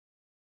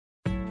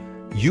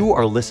You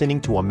are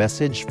listening to a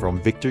message from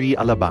Victory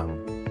Alabang.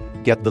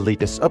 Get the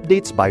latest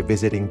updates by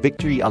visiting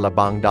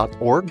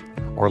victoryalabang.org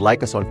or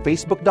like us on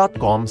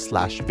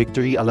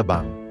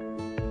facebook.com/victoryalabang.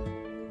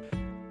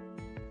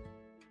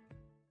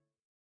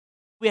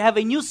 We have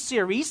a new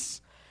series,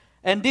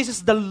 and this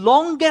is the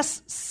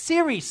longest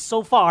series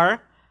so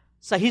far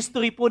sa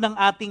history po ng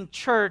ating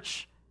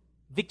church,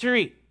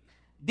 Victory.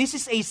 This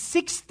is a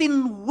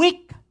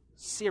 16-week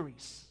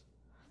series.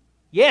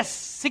 Yes,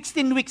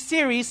 16-week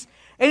series,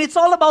 and it's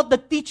all about the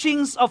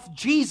teachings of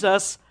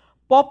Jesus,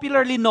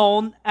 popularly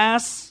known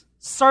as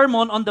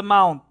Sermon on the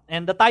Mount.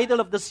 And the title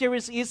of the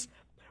series is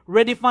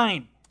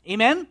Redefined.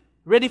 Amen?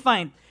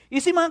 Redefined.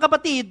 Isi mga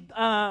kapatid,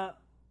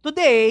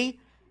 today,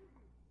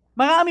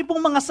 marami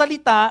pong mga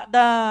salita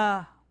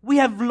na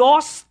we have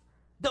lost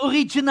the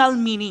original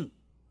meaning.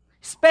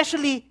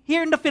 Especially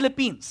here in the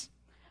Philippines.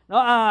 No,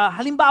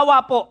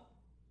 halimbawa po,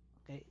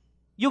 okay,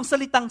 yung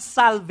salitang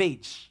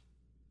salvage.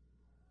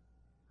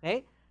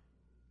 Okay?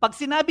 Pag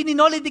sinabi ni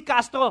Noli de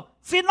Castro,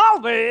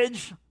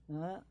 sinalvage,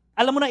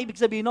 alam mo na ibig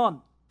sabihin nun?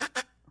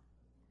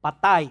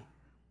 Patay.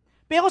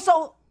 Pero sa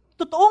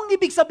totoong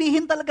ibig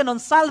sabihin talaga nun,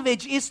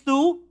 salvage is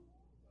to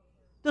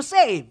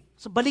save.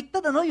 So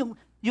baliktad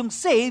yung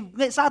save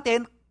sa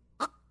atin,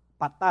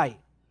 patay.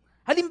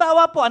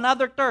 Halimbawa po,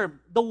 another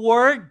term, the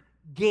word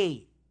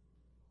gay.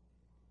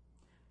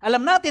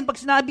 Alam natin, pag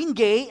sinabing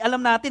gay, alam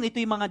natin ito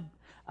yung mga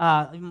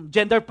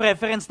gender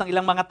preference ng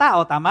ilang mga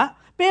tao, tama?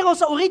 Pero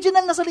sa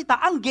original na salita,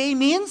 ang gay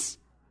means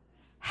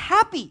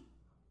happy.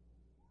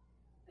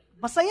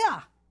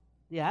 Masaya.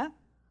 Yeah?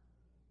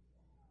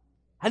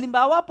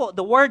 Halimbawa po,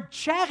 the word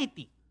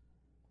charity.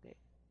 Okay.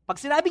 Pag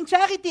sinabing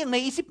charity, ang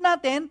naisip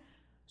natin,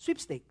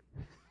 sweepstake.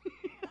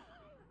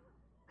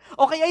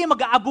 O kaya yung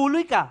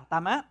mag-aabuloy ka,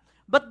 tama?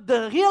 But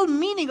the real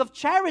meaning of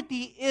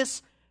charity is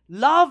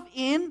love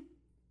in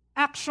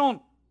action.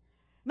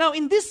 Now,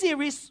 in this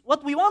series,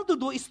 what we want to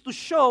do is to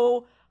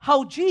show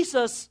how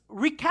Jesus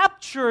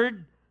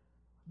recaptured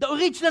the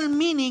original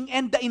meaning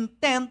and the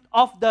intent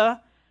of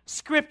the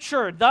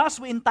Scripture. Thus,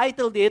 we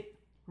entitled it,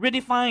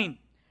 Redefined.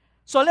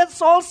 So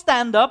let's all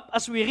stand up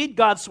as we read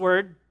God's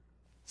Word.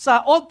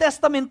 Sa Old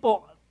Testament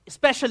po,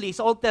 especially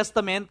sa Old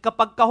Testament,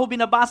 kapag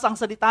binabasa ang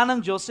salita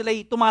ng Diyos,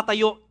 sila'y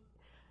tumatayo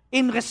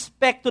in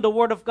respect to the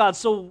Word of God.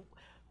 So,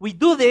 we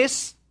do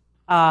this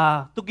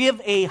to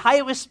give a high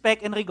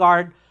respect and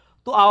regard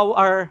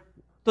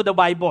to the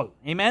Bible.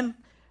 Amen?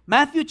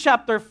 Matthew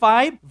chapter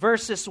 5,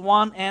 verses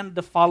 1 and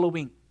the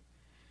following.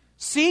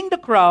 Seeing the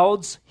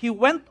crowds, he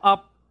went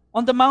up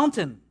on the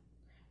mountain.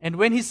 And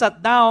when he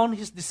sat down,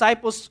 his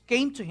disciples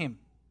came to him.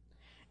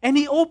 And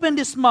he opened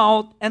his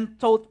mouth and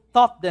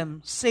taught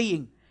them,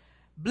 saying,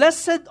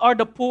 Blessed are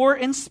the poor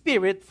in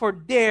spirit, for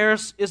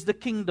theirs is the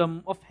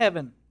kingdom of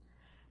heaven.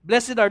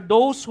 Blessed are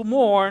those who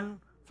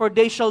mourn, for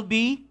they shall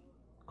be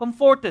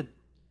comforted.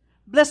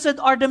 Blessed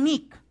are the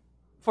meek,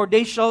 for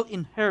they shall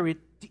inherit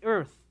the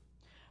earth.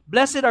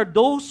 Blessed are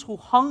those who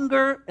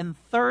hunger and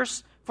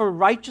thirst for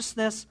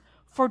righteousness,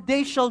 for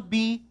they shall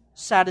be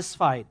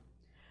satisfied.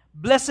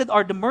 Blessed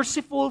are the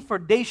merciful, for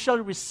they shall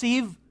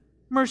receive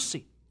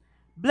mercy.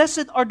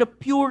 Blessed are the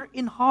pure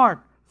in heart,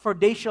 for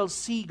they shall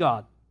see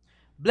God.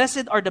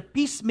 Blessed are the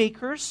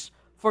peacemakers,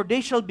 for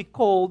they shall be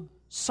called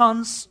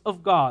sons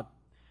of God.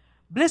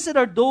 Blessed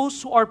are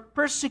those who are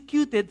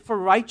persecuted for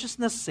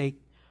righteousness'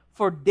 sake,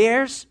 for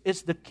theirs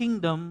is the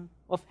kingdom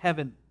of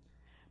heaven.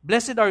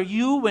 Blessed are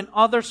you when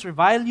others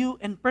revile you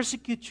and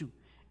persecute you,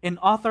 and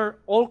utter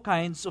all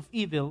kinds of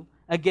evil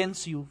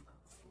against you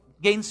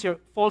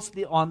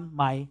falsely on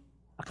my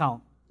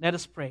account. Let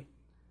us pray.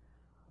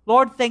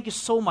 Lord, thank you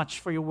so much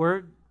for your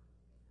word.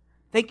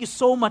 Thank you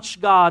so much,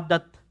 God,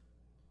 that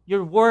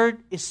your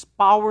word is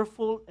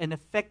powerful and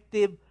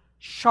effective,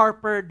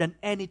 sharper than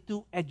any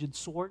two-edged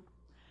sword.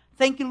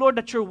 Thank you, Lord,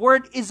 that your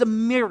word is a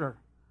mirror,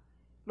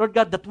 Lord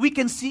God, that we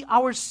can see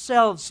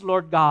ourselves,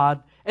 Lord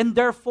God, and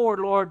therefore,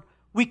 Lord,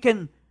 we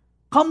can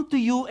come to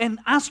you and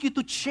ask you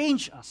to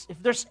change us if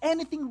there's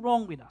anything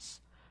wrong with us.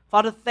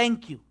 Father,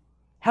 thank you.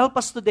 Help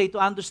us today to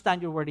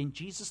understand your word. In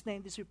Jesus'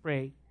 name, this we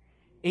pray.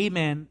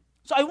 Amen.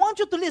 So I want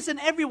you to listen,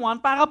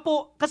 everyone, para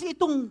po, kasi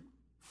itong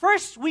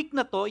first week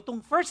na to, itong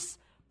first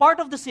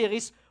part of the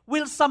series,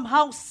 will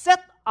somehow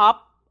set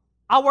up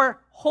our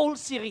whole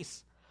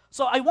series.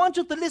 So I want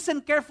you to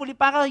listen carefully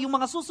para yung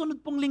mga susunod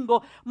pong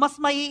linggo,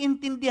 mas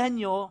maiintindihan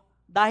nyo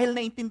dahil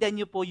naintindihan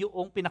nyo po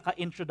yung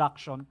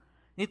pinaka-introduction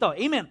nito.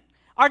 Amen.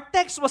 Our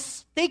text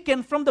was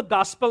taken from the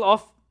Gospel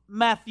of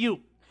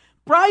Matthew.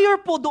 Prior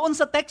po doon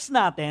sa text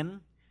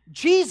natin,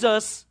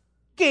 Jesus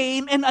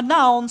came and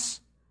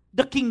announced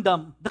the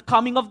kingdom, the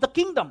coming of the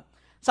kingdom.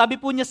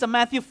 Sabi po niya sa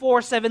Matthew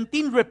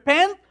 4:17,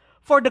 Repent,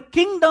 for the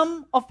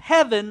kingdom of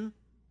heaven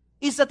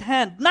is at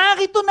hand.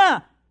 Narito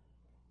na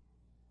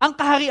ang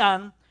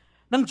kaharian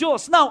ng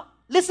Diyos. Now,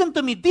 listen to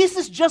me. This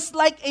is just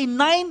like a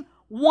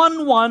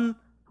 911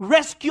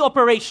 rescue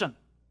operation.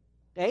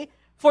 Okay?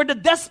 For the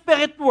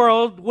desperate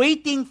world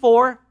waiting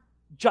for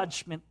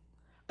judgment.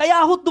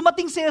 Kaya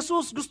dumating si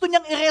Jesus, gusto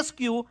niyang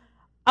i-rescue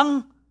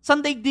ang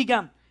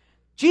sandaigdigan.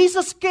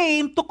 Jesus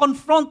came to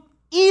confront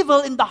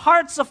evil in the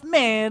hearts of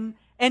men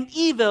and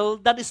evil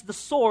that is the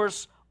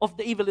source of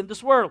the evil in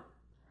this world.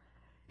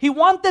 He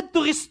wanted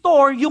to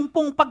restore yung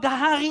pong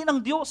paghahari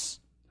ng Diyos.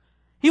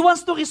 He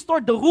wants to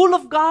restore the rule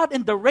of God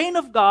and the reign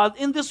of God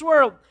in this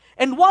world.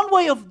 And one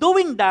way of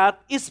doing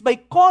that is by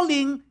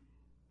calling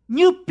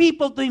new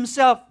people to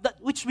Himself,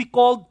 which we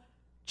called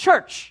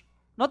church.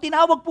 No,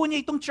 tinawag po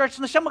niya itong church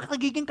na siya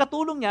makagiging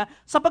katulong niya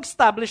sa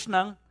pag-establish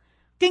ng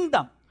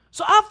kingdom.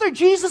 So after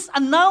Jesus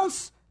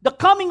announced the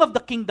coming of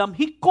the kingdom,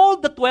 He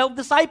called the 12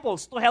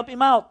 disciples to help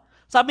Him out.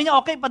 Sabi niya,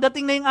 okay,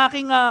 padating na yung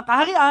aking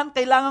kaharian,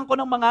 kailangan ko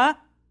ng mga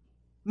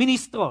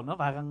ministro, no?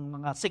 Parang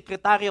mga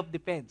Secretary of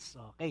Defense.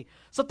 Okay.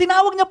 So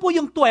tinawag niya po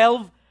yung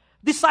 12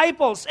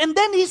 disciples. And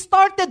then He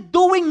started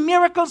doing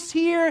miracles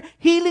here,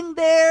 healing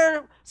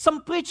there,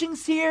 some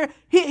preachings here.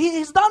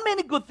 He's done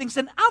many good things.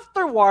 And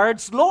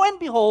afterwards, lo and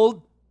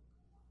behold,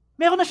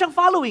 meron na siyang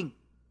following.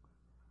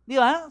 Di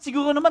ba?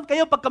 Siguro naman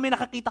kayo, pag kami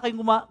nakakita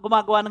kayong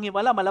gumagawa ng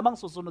himala, malamang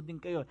susunod din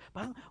kayo.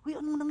 Parang, uy,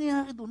 anong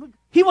nangyayari doon?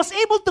 He was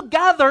able to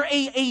gather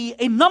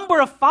a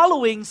number of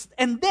followings,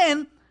 and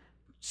then,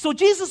 so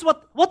Jesus,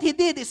 what He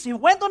did is He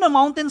went on a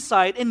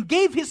mountainside and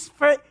gave His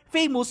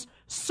famous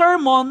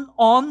Sermon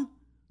on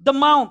the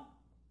Mount.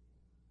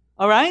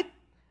 Alright?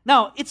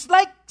 Now, it's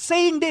like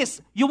saying this,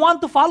 you want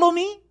to follow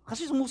me?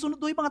 Kasi sumusunod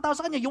doon yung mga tao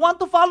sa Kanya. You want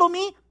to follow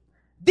me?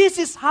 This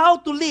is how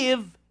to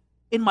live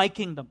in my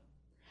kingdom.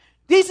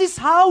 This is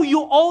how you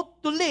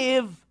ought to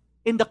live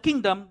in the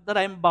kingdom that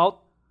I'm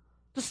about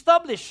to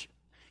establish.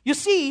 You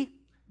see,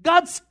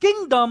 God's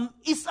kingdom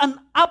is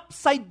an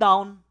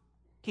upside-down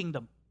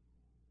kingdom.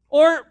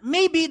 Or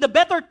maybe the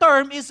better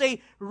term is a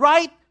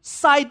right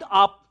side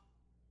up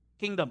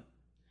kingdom.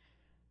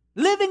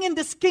 Living in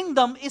this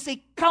kingdom is a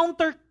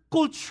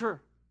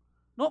counterculture.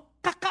 No?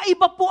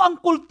 Kakaiba po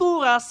ang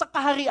kultura sa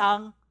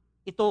kahariang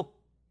ito.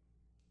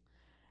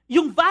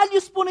 Yung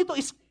values po nito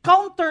is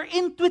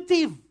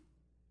counterintuitive.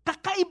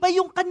 Kakaiba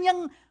yung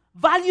kanyang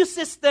value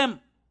system.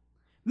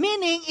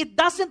 Meaning, it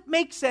doesn't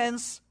make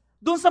sense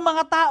dun sa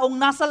mga taong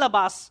nasa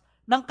labas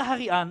ng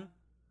kaharian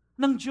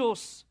ng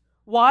Diyos.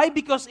 Why?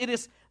 Because it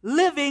is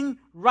living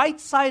right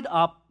side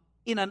up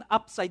in an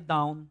upside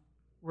down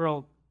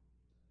world.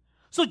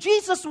 So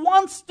Jesus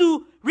wants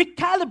to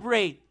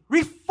recalibrate,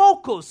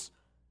 refocus,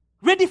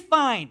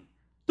 redefine,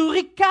 to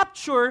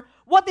recapture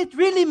what it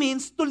really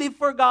means to live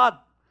for God.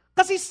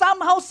 Kasi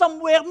somehow,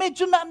 somewhere,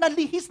 medyo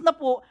nalihis na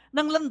po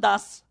ng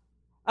landas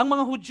ang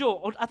mga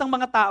Hudyo at ang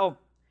mga tao.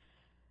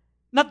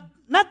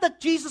 Not that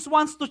Jesus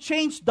wants to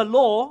change the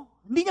law,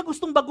 hindi niya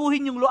gustong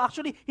baguhin yung law.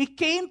 Actually, He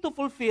came to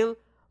fulfill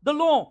the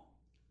law.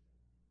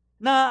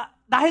 Na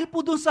dahil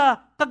po dun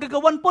sa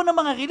kagagawan po ng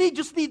mga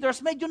religious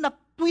leaders, medyo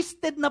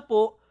na-twisted na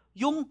po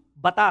yung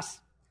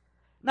batas.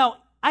 Now,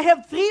 I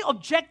have 3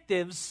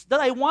 objectives that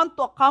I want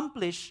to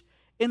accomplish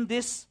in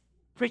this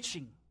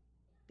preaching.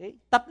 Okay?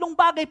 3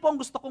 bagay po ang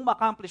gusto kong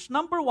ma-accomplish.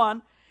 Number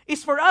 1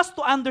 is for us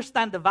to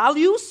understand the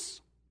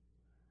values.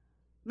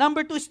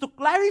 Number 2 is to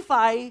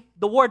clarify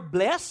the word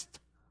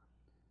blessed.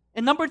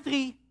 And number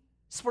 3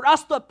 is for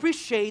us to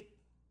appreciate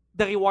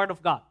the reward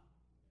of God.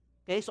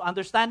 Okay, so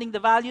understanding the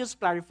values,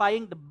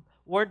 clarifying the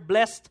word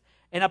blessed,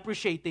 and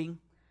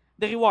appreciating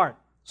the reward.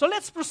 So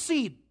let's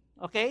proceed.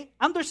 Okay?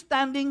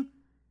 Understanding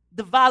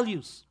the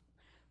values.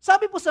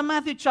 Sabi po sa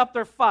Matthew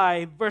chapter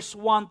 5, verse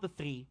 1 to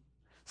 3,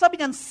 sabi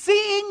niyan,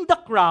 seeing the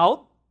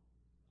crowd,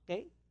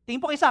 okay,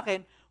 tingin po kayo sa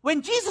akin, when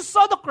Jesus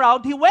saw the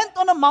crowd, He went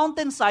on a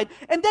mountainside,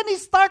 and then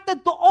He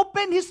started to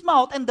open His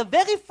mouth, and the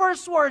very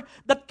first word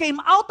that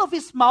came out of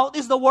His mouth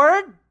is the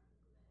word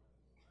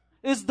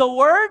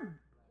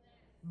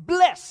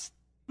blessed.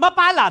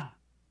 Mapalad.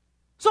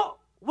 So,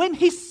 when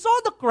He saw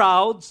the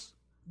crowds,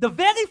 the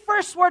very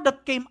first word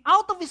that came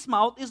out of His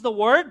mouth is the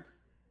word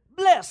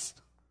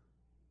blessed.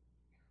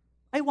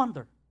 I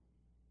wonder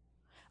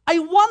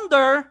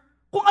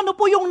kung ano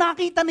po yung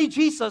nakita ni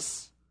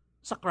Jesus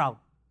sa crowd.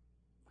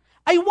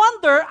 I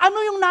wonder ano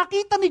yung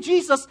nakita ni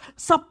Jesus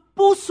sa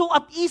puso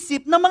at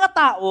isip ng mga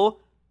tao,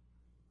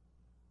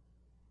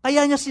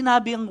 kaya niya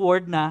sinabi ang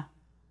word na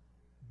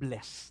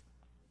blessed.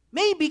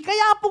 Maybe,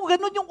 kaya po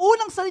ganun yung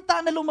unang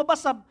salita na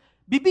lumabas sa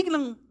bibig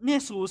ng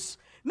Jesus,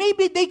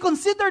 maybe they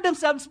consider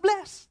themselves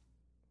blessed.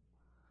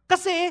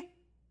 Kasi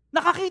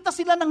nakakita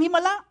sila ng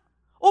himala.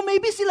 O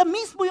maybe sila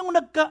mismo yung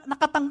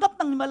nakatanggap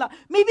ng himala.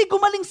 Maybe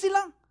gumaling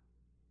sila.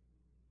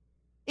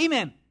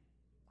 Amen.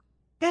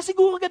 Kaya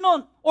siguro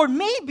ganun. Or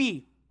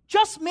maybe,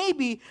 just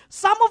maybe,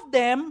 some of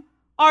them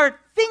are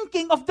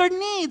thinking of their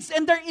needs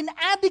and their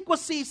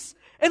inadequacies.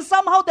 And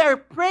somehow they're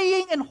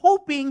praying and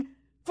hoping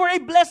for a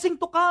blessing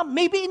to come.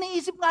 Maybe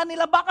iniisip nga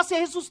nila, baka si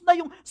Jesus na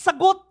yung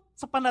sagot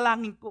sa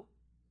panalangin ko.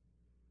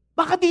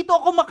 Baka dito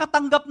ako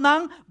makatanggap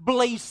ng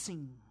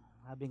blessing.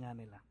 Sabi nga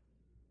nila.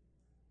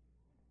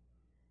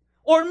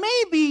 Or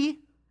maybe,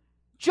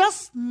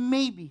 just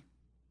maybe,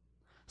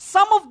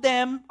 some of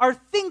them are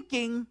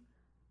thinking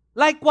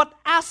like what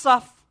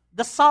Asaph,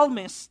 the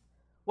psalmist,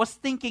 was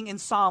thinking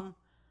in Psalm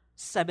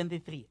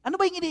 73.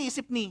 Ano ba yung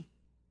iniisip ni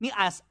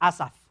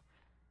Asaph?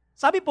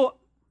 Sabi po,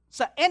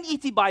 sa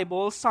NET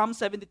Bible, Psalm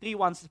 73,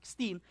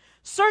 116,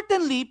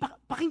 certainly,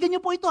 pakinggan niyo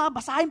po ito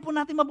basahin po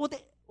natin mabuti.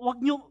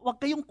 Huwag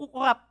kayong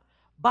kukurap.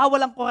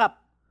 Bawal ang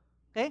kurap.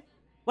 Okay?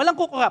 Walang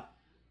kukurap.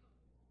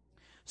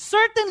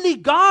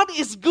 Certainly, God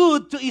is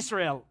good to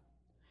Israel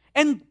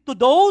and to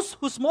those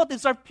whose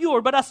motives are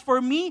pure. But as for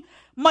me,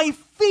 my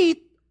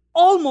feet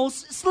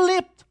almost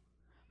slipped.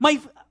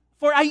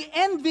 For I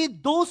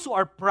envied those who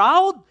are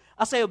proud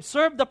as I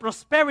observe the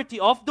prosperity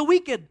of the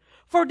wicked.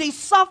 For they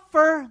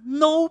suffer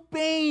no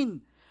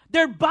pain.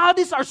 Their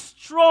bodies are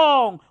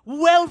strong,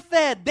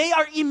 well-fed. They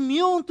are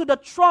immune to the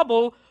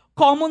trouble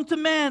common to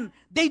men.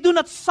 They do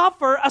not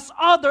suffer as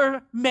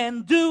other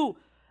men do.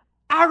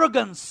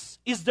 Arrogance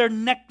is their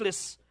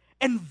necklace,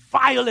 and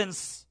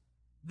violence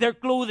their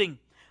clothing.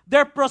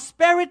 Their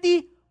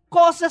prosperity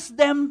causes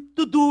them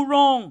to do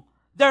wrong.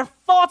 Their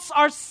thoughts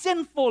are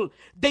sinful.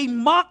 They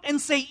mock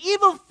and say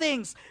evil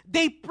things.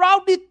 They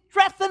proudly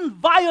threaten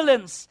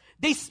violence.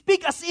 They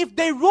speak as if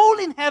they rule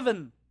in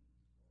heaven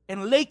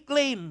and lay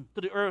claim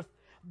to the earth.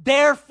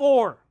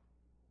 Therefore,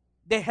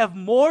 they have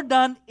more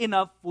than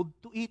enough food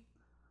to eat.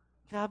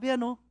 Grabe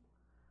ano?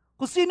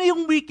 Kung sino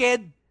yung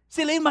wicked,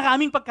 sila yung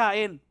maraming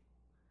pagkain.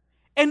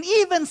 And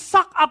even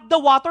suck up the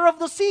water of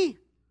the sea.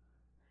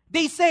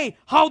 They say,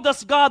 how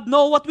does God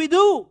know what we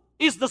do?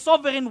 Is the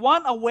sovereign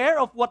one aware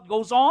of what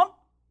goes on?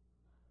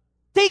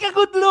 Take a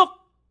good look.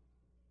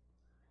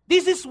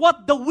 This is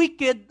what the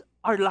wicked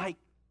are like.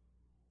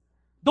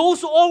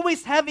 Those who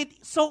always have it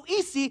so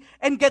easy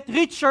and get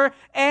richer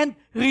and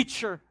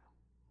richer.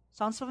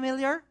 Sounds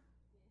familiar?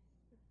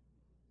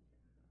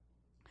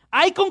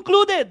 I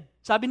concluded,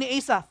 sabi ni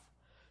Asaph,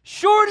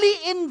 surely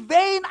in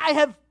vain I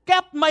have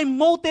kept my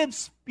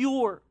motives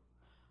pure.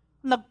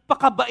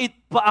 Nagpakabait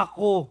pa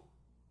ako.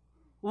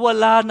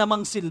 Wala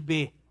namang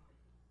silbi.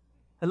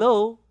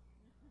 Hello?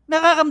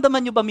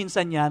 Nakakamdaman niyo ba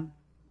minsan yan?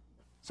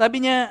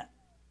 Sabi niya,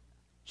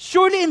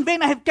 surely in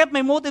vain I have kept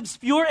my motives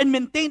pure and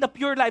maintained a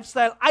pure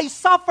lifestyle. I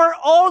suffer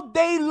all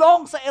day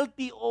long sa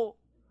LTO.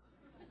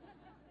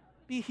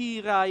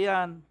 Pihira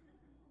yan.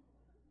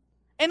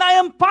 And I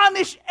am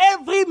punished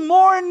every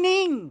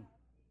morning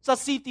sa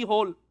City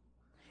Hall.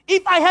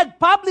 If I had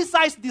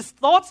publicized these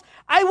thoughts,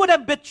 I would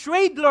have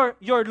betrayed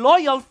your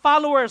loyal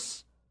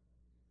followers.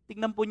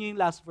 Tingnan po niyo yung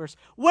last verse.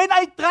 When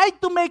I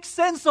tried to make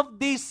sense of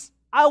this,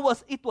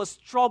 it was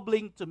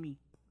troubling to me.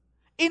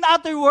 In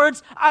other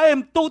words, I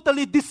am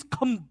totally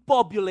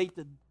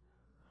discombobulated.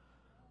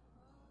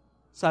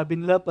 Sabi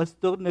nila,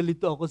 Pastor,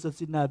 nalito ako sa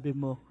sinabi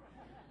mo.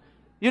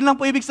 Yun lang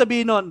po ibig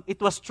sabihin nun, it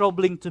was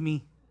troubling to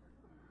me.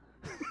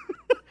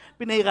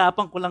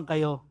 Pinahirapan ko lang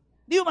kayo.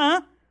 Di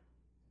ba?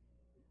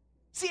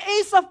 Si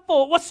Asaph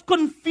po was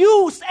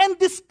confused and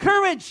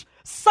discouraged.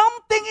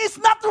 Something is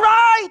not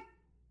right.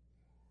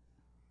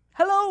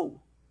 Hello?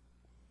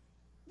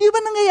 Di ba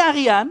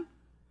nangyayari yan?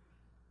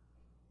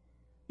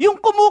 Yung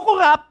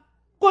kumukurap,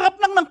 kurap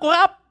lang ng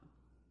kurap.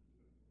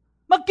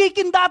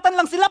 Magkikindatan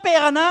lang sila,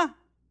 pera na.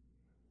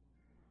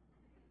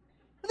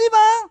 Di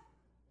ba?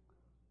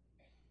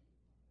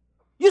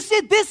 You see,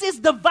 this is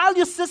the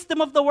value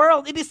system of the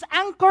world. It is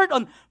anchored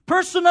on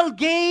personal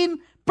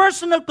gain,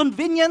 personal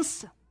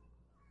convenience,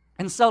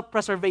 and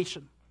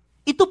self-preservation.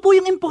 Ito po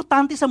yung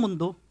importante sa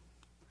mundo.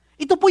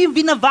 Ito po yung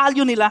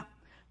binavalue nila.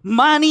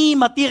 Money,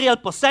 material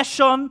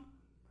possession,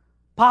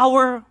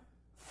 power,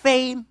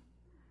 fame,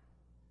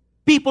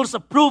 people's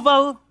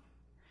approval,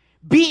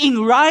 being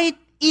right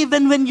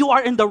even when you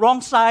are in the wrong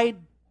side,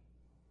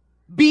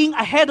 being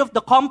ahead of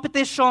the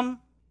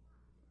competition,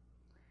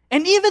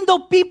 and even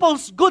though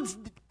people's good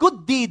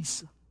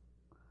deeds,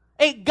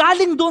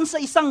 galing doon sa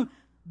isang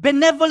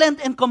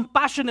benevolent and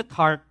compassionate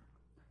heart,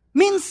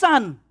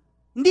 minsan,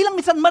 hindi lang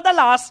minsan,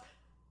 madalas,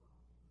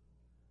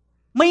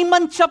 may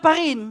mantsa pa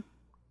rin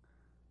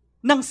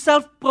ng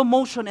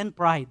self-promotion and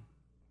pride.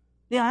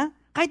 Di ba?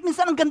 Kahit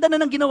minsan ang ganda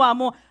na ng ginawa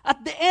mo, at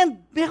the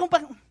end, meron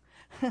pa,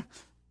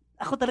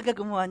 ako talaga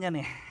gumawa niyan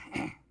eh.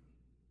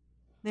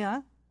 Di ba?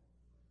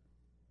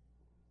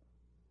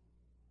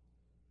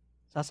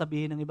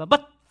 Sasabihin ng iba,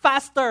 but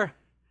faster.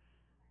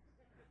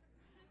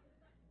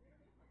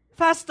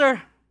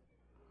 Faster.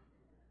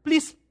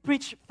 Please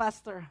preach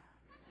faster.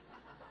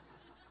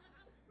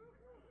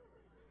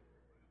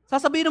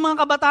 Sasabihin ng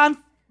mga kabataan,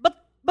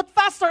 but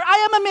faster, I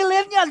am a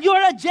millennial, you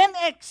are a Gen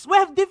X. We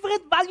have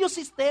different value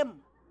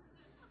system.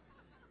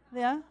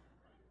 Yeah?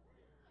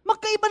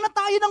 Magkaiba na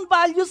tayo ng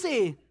values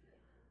eh.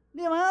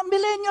 Di ba?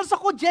 Millennials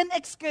ako, Gen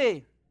X ka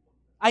eh.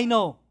 I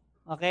know.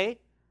 Okay?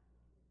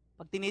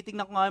 Pag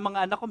tinitingnan ko nga yung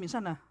mga anak ko,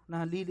 minsan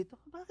nalilito.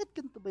 Bakit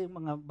ganito ba yung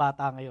mga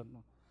bata ngayon?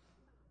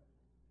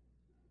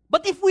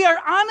 But if we are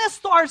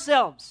honest to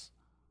ourselves,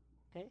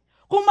 okay,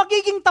 kung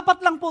magiging tapat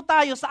lang po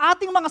tayo sa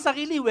ating mga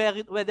sarili,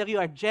 whether you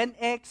are Gen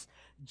X,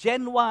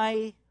 Gen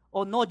Y,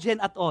 o no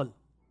Gen at all,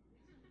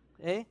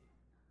 okay?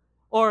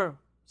 Or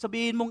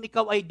sabihin mong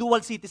ikaw ay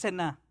dual citizen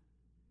na,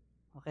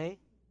 okay?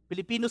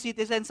 Filipino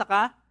citizen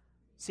saka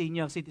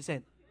senior citizen.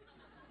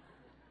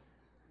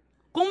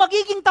 Kung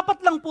magiging tapat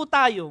lang po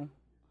tayo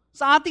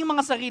sa ating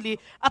mga sarili,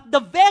 at the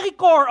very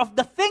core of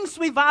the things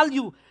we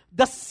value,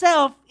 the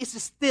self is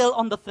still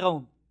on the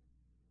throne.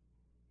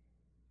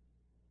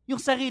 Yung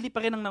sarili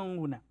pa rin ang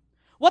nangunguna.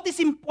 What is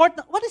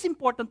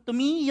important to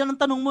me? Yan ang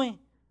tanong mo eh.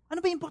 Ano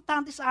ba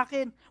importante sa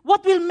akin?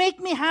 What will make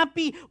me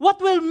happy? What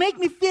will make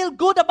me feel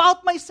good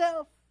about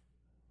myself?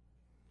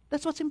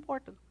 That's what's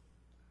important.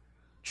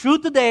 True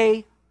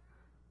today,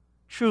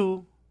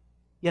 true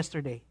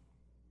yesterday.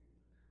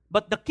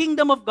 But the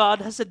kingdom of God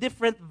has a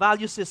different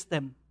value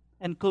system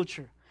and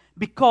culture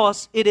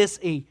because it is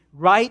a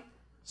right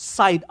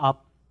side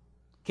up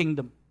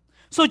kingdom.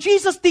 So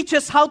Jesus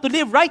teaches how to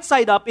live right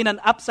side up in an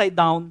upside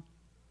down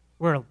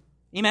world.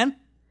 Amen?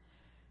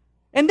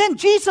 And then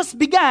Jesus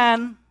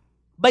began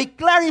by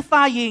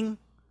clarifying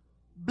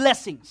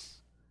blessings.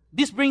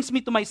 This brings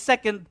me to my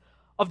second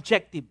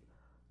objective.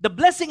 The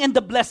blessing and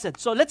the blessed.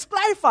 So let's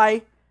clarify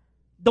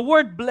the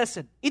word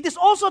blessed. It is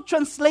also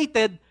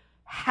translated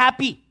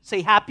happy.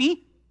 Say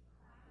happy.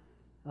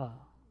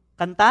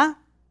 Kanta?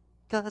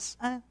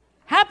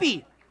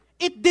 Happy.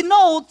 It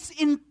denotes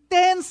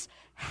intense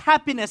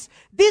happiness.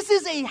 This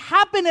is a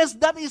happiness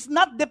that is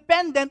not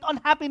dependent on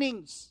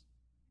happenings.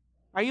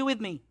 Are you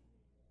with me?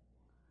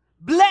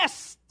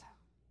 Blessed.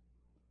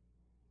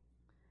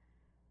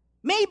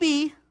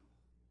 Maybe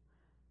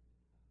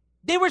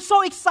they were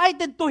so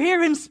excited to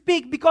hear him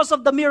speak because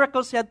of the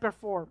miracles he had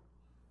performed.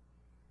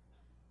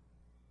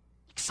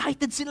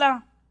 Excited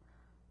sila.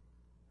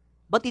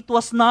 But it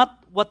was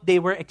not what they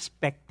were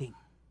expecting.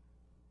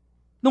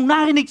 Nung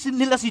narinig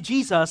nila si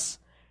Jesus,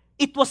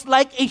 it was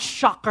like a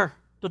shocker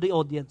to the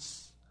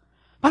audience.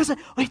 Parang sa,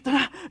 ito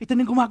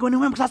na yung gumagawa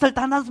naman,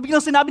 magsasalita na.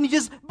 Biglang sinabi ni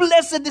Jesus,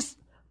 blessed is...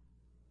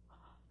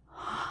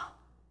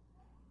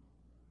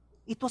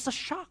 It was a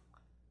shock.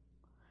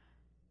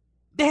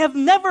 They have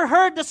never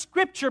heard the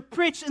scripture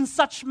preached in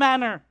such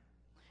manner,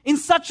 in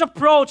such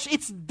approach.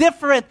 It's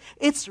different.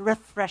 It's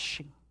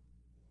refreshing.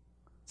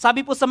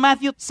 Sabi po sa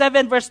Matthew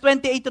 7 verse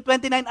 28 to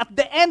 29, at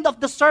the end of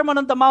the Sermon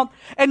on the Mount,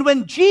 and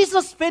when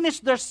Jesus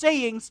finished these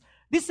sayings,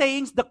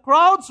 the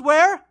crowds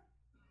were,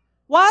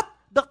 what?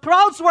 The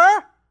crowds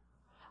were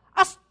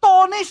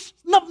astonished.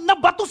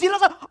 Nabato sila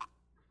sa...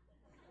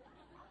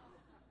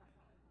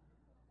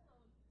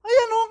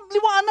 Ayan o,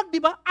 liwanag, di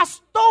ba?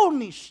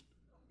 Astonished.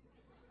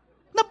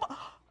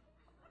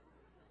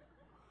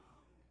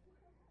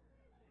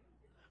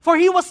 For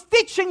he was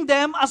teaching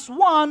them as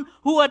one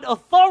who had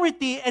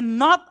authority and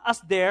not as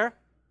their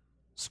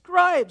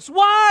scribes.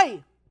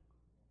 Why?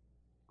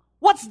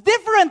 What's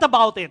different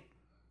about it?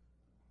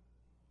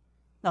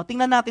 Now,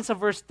 tingnan natin sa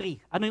verse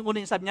 3. Ano yung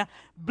una yung sabi niya?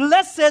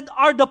 Blessed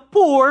are the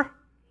poor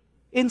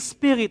in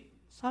spirit.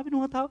 Sabi ng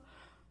mga tao,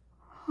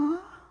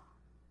 huh?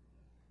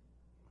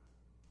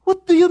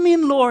 What do you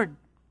mean, Lord?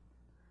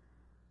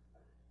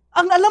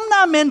 Ang alam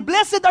namin,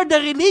 blessed are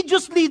the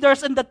religious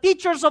leaders and the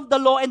teachers of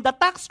the law and the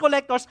tax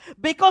collectors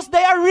because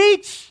they are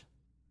rich.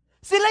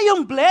 Sila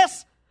yung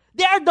blessed.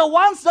 They are the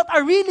ones that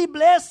are really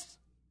blessed.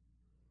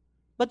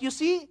 But you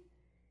see,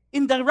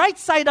 in the right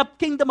side of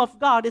kingdom of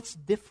God, it's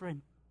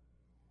different.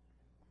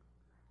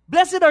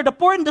 Blessed are the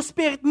poor in the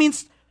spirit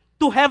means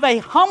to have a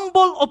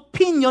humble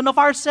opinion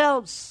of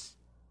ourselves.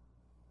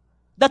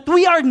 That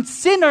we are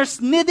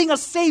sinners needing a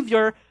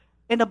Savior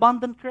and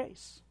abundant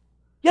grace.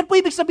 Yan po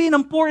ibig sabihin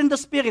ng poor in the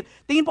spirit.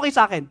 Tingin po kayo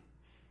sa akin.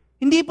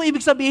 Hindi po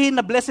ibig sabihin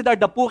na blessed are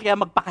the poor kaya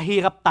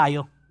magpakahirap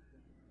tayo.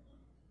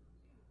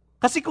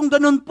 Kasi kung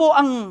ganun po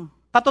ang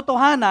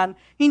katotohanan,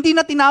 hindi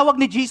na tinawag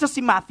ni Jesus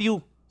si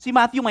Matthew. Si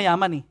Matthew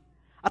mayaman eh.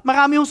 At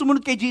marami yung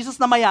sumunod kay Jesus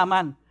na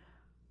mayaman.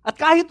 At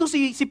kahit to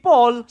si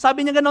Paul,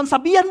 sabi niya ganoon,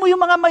 sabihan mo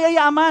yung mga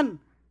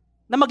mayayaman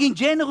na maging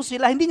generous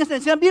sila. Hindi niya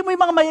sinabihan mo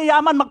yung mga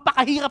mayayaman,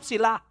 magpakahirap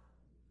sila.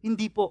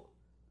 Hindi po.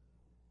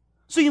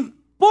 So yung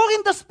poor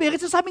in the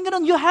spirit, sabi nga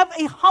nun, you have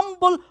a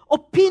humble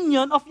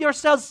opinion of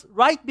yourselves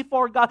right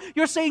before God.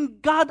 You're saying,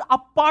 God,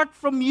 apart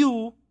from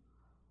you,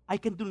 I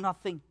can do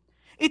nothing.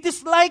 It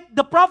is like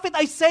the prophet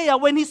Isaiah,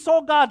 when he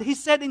saw God, he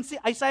said in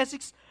Isaiah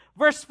 6,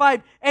 verse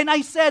 5, and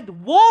I said,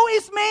 woe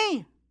is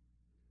me!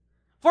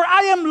 For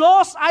I am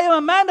lost, I am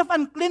a man of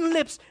unclean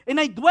lips,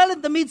 and I dwell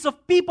in the midst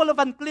of people of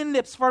unclean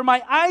lips, for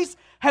my eyes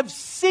have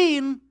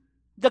seen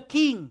the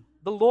King,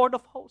 the Lord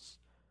of hosts.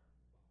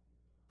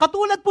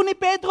 Katulad po ni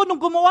Pedro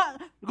nung gumawa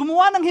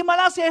ng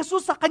himala si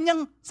Jesus sa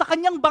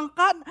kanyang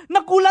bangka,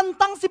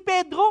 nagulantang si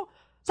Pedro.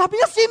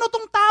 Sabi niya, sino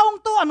tong taong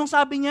to? Anong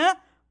sabi niya?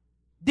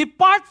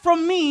 Depart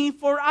from me,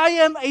 for I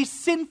am a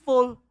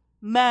sinful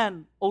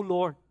man, O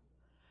Lord.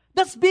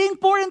 That's being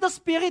poor in the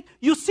spirit.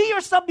 You see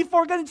yourself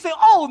before God and say,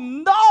 oh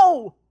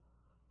no!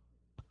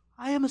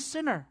 I am a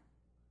sinner.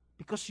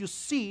 Because you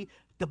see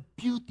the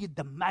beauty,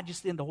 the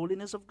majesty, and the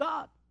holiness of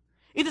God.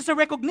 It is a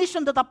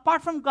recognition that apart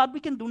from God,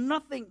 we can do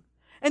nothing.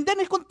 And then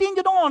he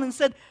continued on and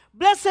said,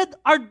 blessed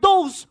are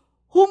those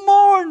who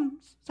mourn.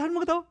 Saan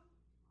mo ito?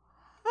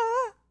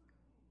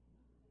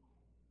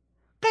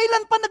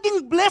 Kailan pa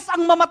naging blessed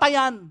ang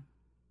mamatayan?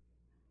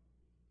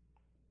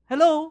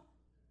 Hello?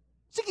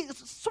 Sige,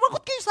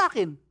 sumagot kayo sa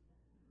akin.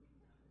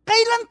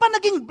 Kailan pa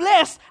naging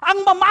blessed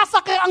ang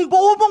mamasakre ang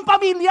buo mong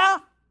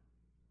pamilya?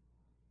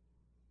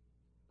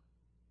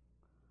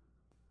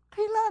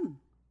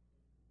 Kailan?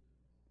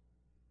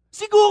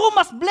 siguro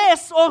mas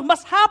blessed or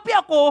mas happy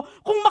ako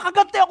kung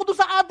makaganti ako doon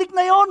sa addict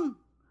na yon.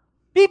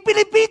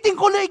 Pipilipitin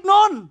ko leeg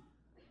nun.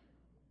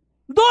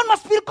 Doon, mas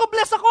feel ko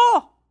blessed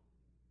ako.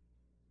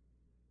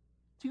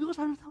 Siguro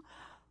sabi mo,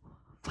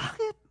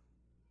 bakit?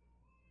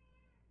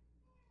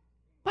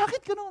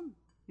 Bakit ganun?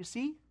 You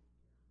see?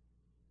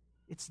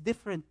 It's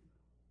different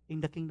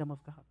in the kingdom of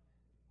God.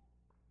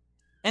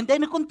 And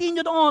then,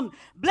 continue on.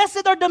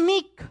 Blessed are the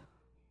meek.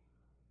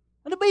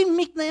 Ano ba yung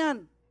meek na yan?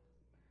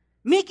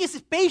 Meek is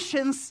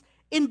patience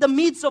in the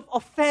midst of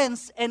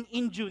offense and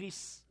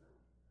injuries.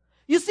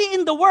 You see,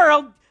 in the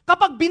world,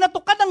 kapag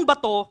binato ka ng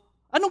bato,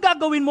 anong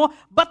gagawin mo?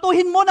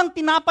 Batuhin mo ng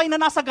tinapay na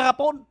nasa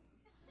garapon.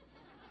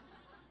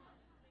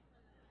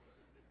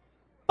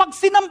 Pag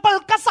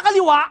sinampal ka sa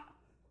kaliwa,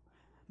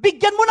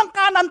 bigyan mo ng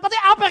kanan, pati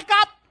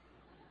uppercut.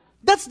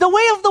 That's the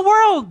way of the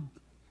world.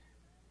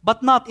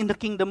 But not in the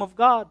kingdom of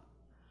God.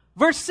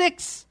 Verse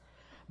 6,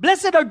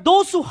 blessed are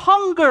those who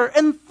hunger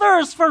and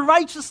thirst for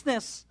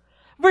righteousness.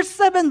 Verse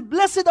 7,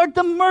 blessed are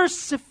the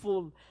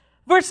merciful.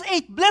 Verse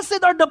 8,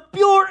 blessed are the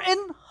pure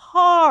in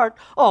heart.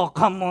 Oh,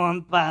 come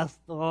on,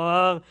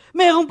 Pastor.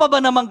 Meron pa ba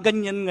namang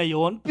ganyan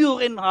ngayon?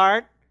 Pure in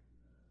heart?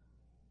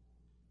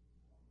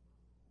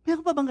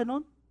 Meron pa bang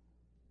ganon?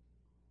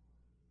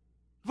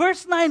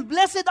 Verse 9,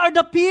 blessed are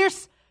the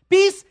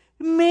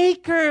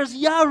peacemakers.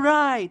 Yeah,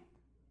 right.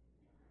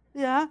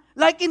 Yeah?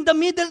 Like in the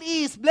Middle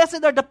East,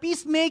 blessed are the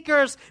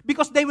peacemakers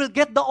because they will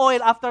get the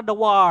oil after the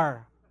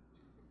war.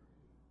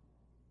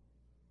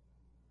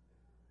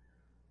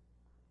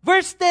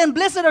 Verse 10,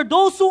 blessed are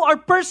those who are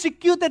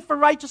persecuted for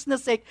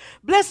righteousness' sake.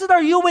 Blessed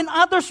are you when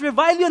others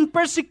revile you and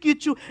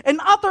persecute you and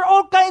utter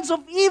all kinds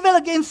of evil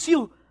against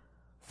you,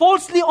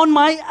 falsely on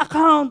my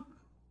account.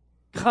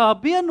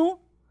 Grabe, ano?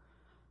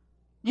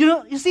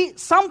 You see,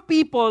 some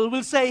people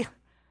will say,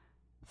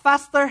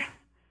 Pastor,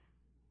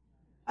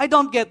 I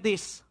don't get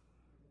this.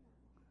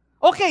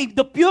 Okay,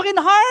 the pure in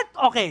heart,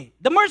 okay.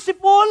 The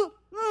merciful,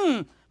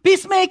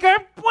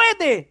 peacemaker,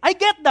 pwede. I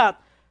get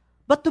that.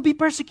 But to be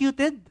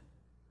persecuted,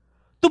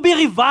 to be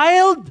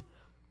reviled,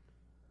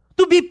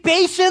 to be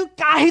patient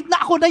kahit na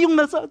ako na yung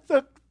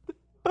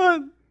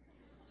nasasaktan.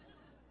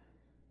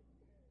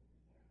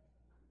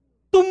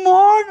 To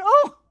mourn,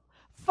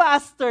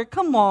 Pastor,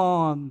 come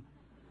on.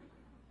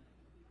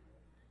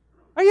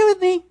 Are you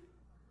with me?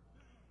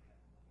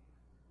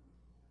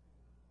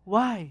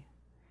 Why?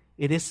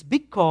 It is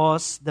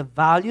because the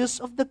values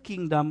of the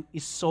kingdom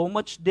is so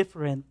much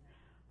different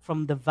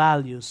from the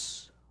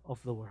values of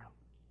the world.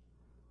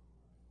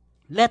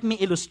 Let me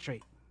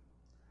illustrate.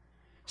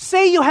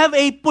 Say you have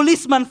a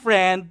policeman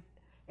friend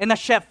and a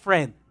chef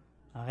friend.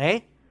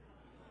 Okay?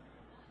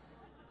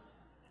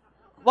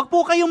 Wag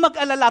po kayong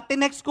mag-alala.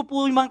 Tinext ko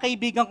po yung mga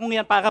kaibigan kong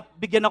yan para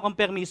bigyan akong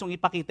permisong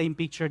ipakita yung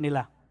picture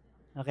nila.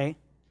 Okay?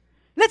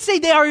 Let's say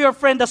they are your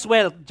friend as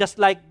well, just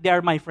like they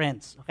are my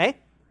friends.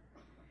 Okay?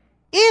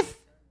 If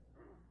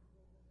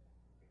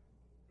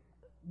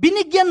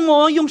binigyan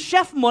mo yung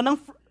chef mo,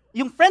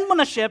 yung friend mo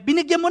na chef,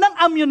 binigyan mo ng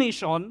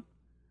ammunition,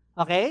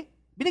 okay?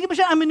 Binigyan mo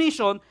siya ng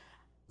ammunition,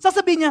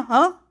 sasabihin niya,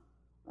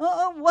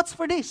 what's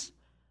for this?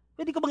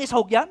 Pwede ko bang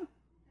isahog yan?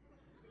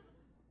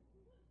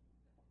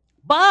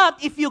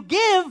 But if you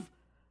give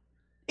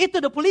it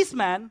to the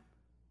policeman,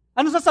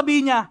 ano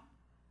sasabihin niya?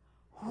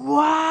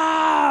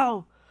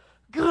 Wow!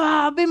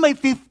 Grabe, may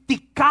 50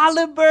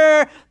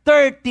 caliber,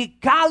 30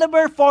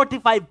 caliber,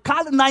 45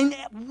 caliber,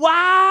 9,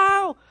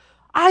 wow!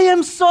 I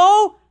am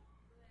so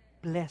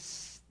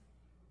blessed.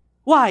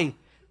 Why?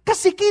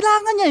 Kasi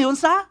kailangan niya yun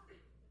sa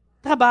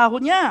trabaho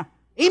niya.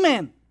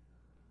 Amen.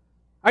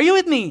 Are you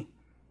with me?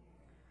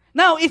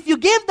 Now, if you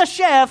give the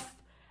chef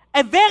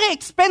a very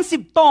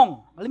expensive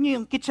tong, alam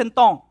niyo yung kitchen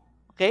tong,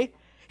 okay?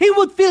 He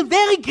would feel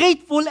very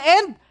grateful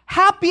and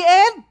happy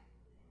and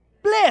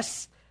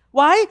blessed.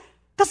 Why?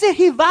 Kasi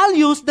he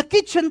values the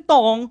kitchen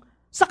tong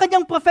sa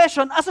kanyang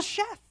profession as a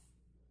chef.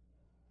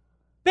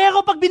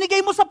 Pero pag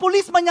binigay mo sa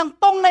policeman yung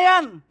tong na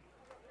yan,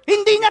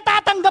 hindi niya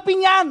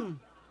tatanggapin yan.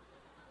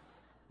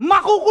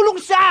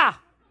 Makukulong siya.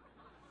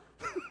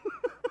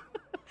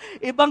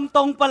 Ibang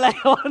tong pala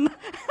yun.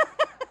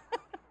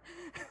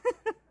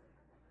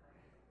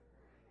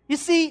 You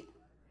see,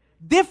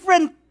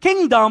 different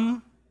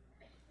kingdom,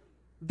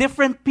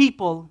 different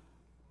people,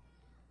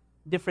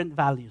 different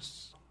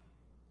values.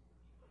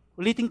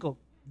 Ulitin ko.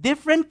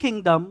 Different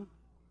kingdom,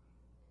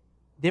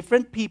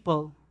 different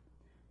people,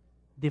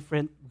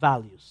 different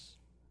values.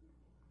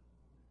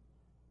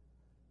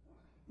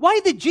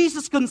 Why did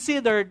Jesus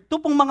consider ito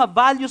pong mga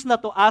values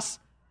na to as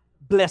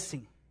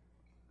blessing?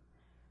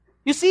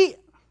 You see,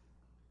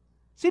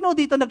 sino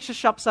dito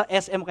nag-shop sa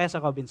SM kaya sa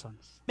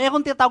Robinsons?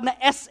 Mayroon tinatawag na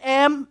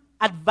SM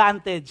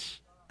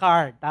Advantage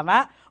card.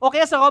 Tama? O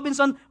kaya sa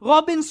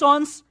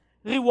Robinsons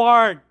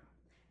Reward.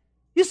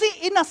 You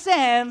see, in a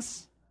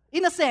sense,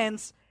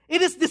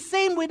 it is the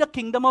same with the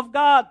kingdom of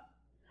God.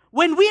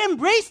 When we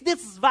embrace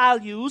these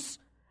values,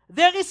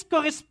 there is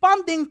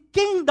corresponding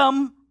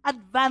kingdom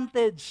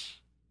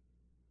advantage.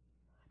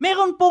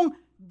 Meron pong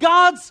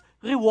God's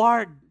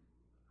reward.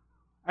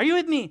 Are you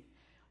with me?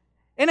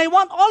 And I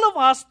want all of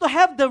us to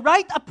have the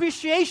right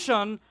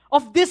appreciation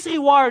of this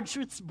reward,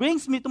 which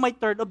brings me to my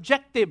third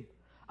objective,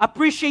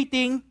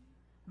 appreciating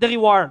the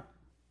reward.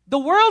 The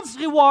world's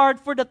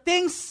reward for the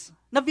things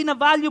na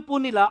binavalue po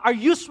nila are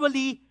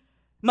usually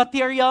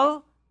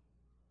material,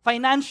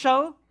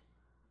 financial.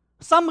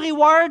 Some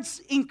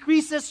rewards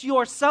increases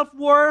your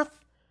self-worth,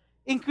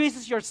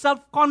 increases your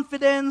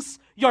self-confidence,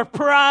 your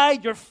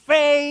pride, your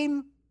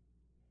fame.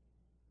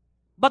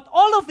 But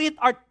all of it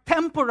are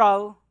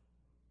temporal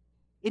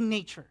in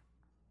nature.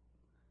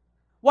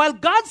 While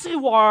God's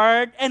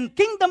reward and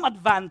kingdom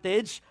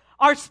advantage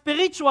are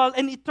spiritual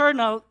and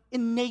eternal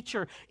in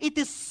nature. It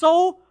is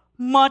so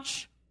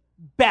much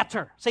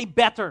better. Say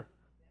better.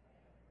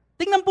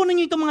 Tingnan po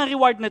ninyo itong mga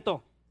reward na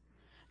ito.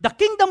 The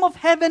kingdom of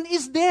heaven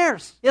is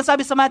theirs. Yan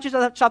sabi sa Matthew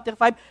chapter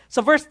 5,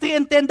 sa verse 3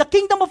 and 10, the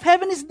kingdom of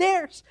heaven is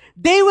theirs.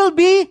 They will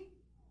be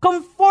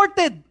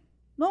comforted.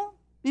 No?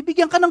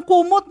 Bibigyan ka ng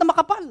kumot na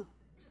makapal.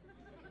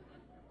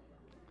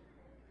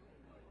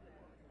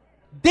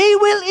 They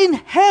will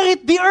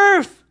inherit the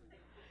earth.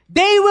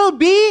 They will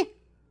be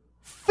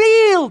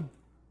filled.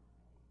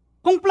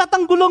 Kung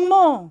platang gulong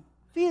mo,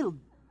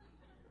 filled.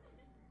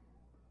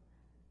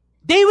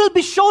 They will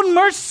be shown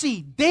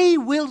mercy. They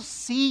will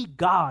see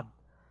God.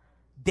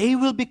 They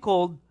will be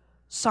called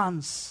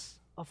sons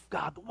of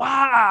God.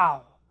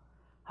 Wow!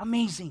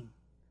 Amazing.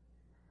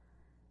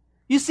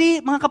 You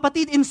see, mga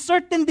kapatid, in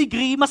certain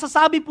degree,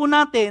 masasabi po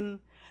natin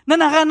na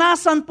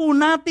naranasan po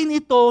natin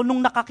ito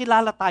nung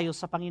nakakilala tayo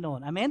sa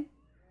Panginoon. Amen?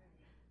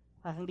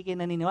 Parang hindi kayo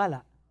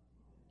naniniwala.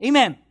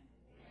 Amen.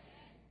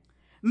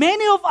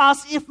 Many of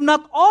us, if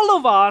not all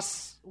of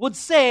us, would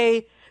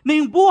say na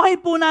yung buhay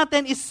po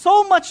natin is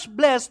so much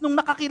blessed nung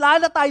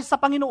nakakilala tayo sa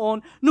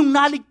Panginoon, nung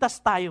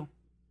naligtas tayo.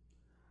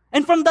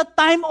 And from that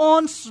time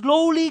on,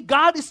 slowly,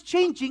 God is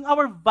changing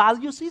our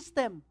value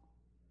system.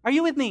 Are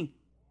you with me?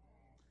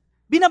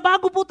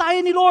 Binabago po tayo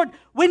ni Lord.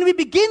 When we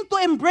begin to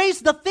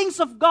embrace the things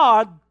of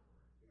God,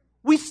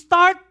 we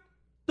start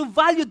to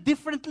value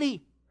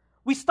differently.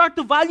 We start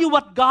to value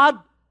what God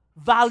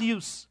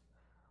values.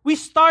 We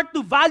start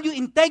to value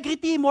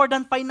integrity more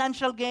than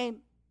financial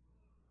gain.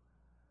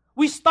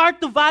 We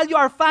start to value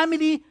our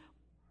family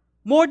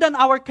more than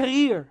our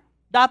career.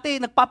 Dati,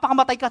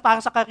 nagpapakamatay ka para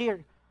sa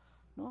career.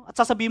 No? At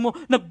sasabihin mo,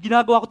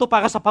 ginagawa ko to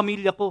para sa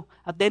pamilya ko.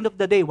 At the end of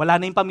the day, wala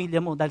na yung pamilya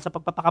mo dahil sa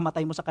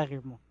pagpapakamatay mo sa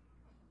career mo.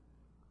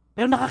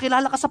 Pero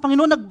nakakilala ka sa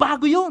Panginoon,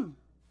 nagbago yun.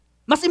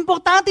 Mas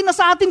importante na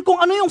sa atin kung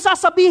ano yung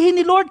sasabihin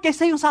ni Lord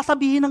kaysa yung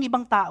sasabihin ng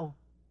ibang tao.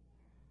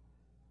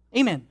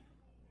 Amen.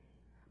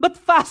 But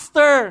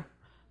faster.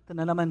 Ito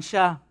na naman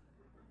siya.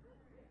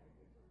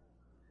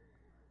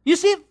 You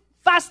see,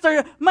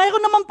 faster,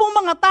 mayroon naman pong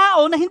mga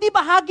tao na hindi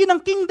bahagi ng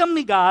kingdom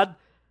ni God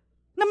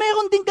na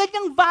mayroon din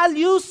ganyang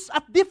values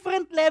at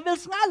different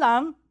levels nga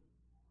lang,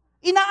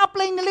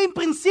 ina-apply nila yung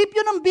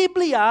prinsipyo ng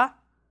Biblia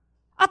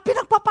at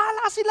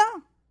pinagpapala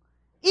sila.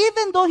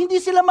 Even though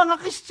hindi sila mga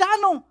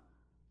Kristiyano.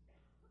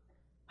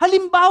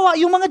 Halimbawa,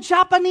 yung mga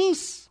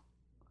Japanese.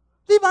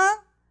 Di ba?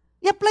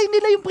 I-apply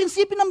nila yung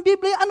prinsipyo ng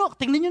Biblia. Ano?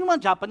 Tingnan nyo yung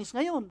mga Japanese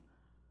ngayon.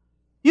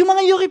 Yung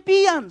mga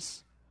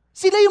Europeans.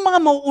 Sila yung mga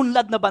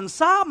mauunlad na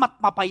bansa,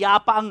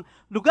 mapayapa ang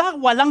lugar,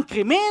 walang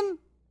krimen.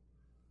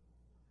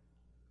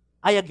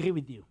 I agree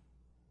with you.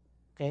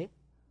 Okay?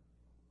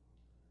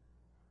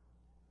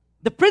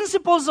 The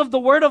principles of the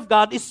Word of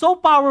God is so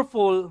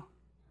powerful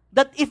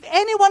that if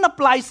anyone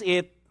applies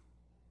it,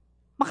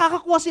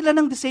 makakakuha sila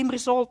ng the same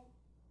result.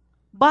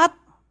 But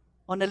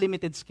on a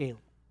limited scale.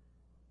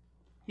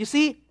 You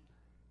see,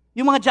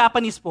 yung mga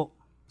Japanese po,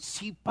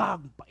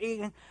 sipag,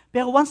 paingan.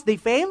 Pero once they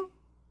fail,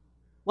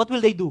 what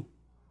will they do?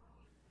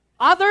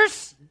 Other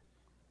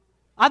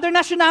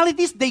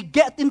nationalities, they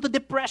get into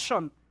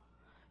depression.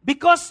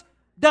 Because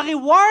the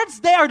rewards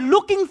they are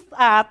looking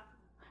at,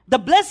 the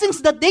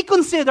blessings that they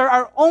consider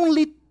are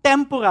only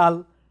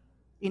temporal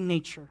in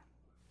nature.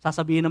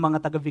 Sasabihin ng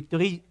mga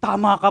taga-victory,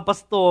 tama ka,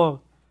 pastor.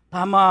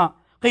 Tama.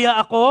 Kaya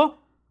ako,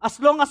 as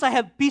long as I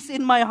have peace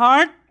in my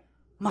heart,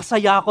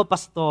 masaya ako,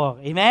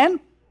 pastor. Amen?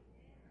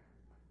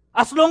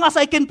 As long as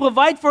I can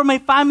provide for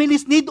my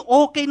family's need,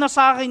 okay na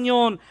sa akin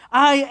yun.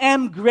 I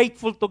am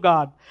grateful to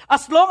God.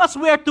 As long as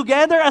we are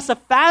together as a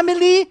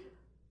family,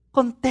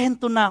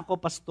 kontento na ako,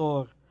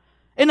 pastor.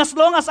 And as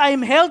long as I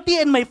am healthy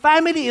and my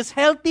family is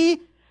healthy,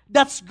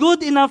 that's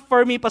good enough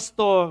for me,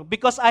 pastor,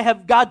 because I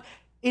have God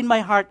in my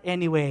heart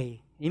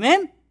anyway.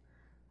 Amen?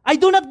 I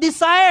do not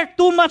desire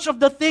too much of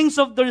the things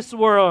of this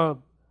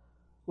world.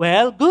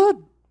 Well,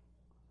 good.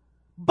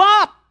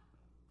 But,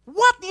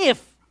 what if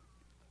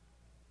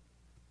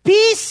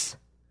peace,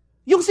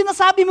 yung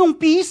sinasabi mong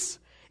peace,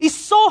 is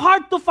so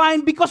hard to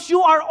find because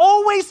you are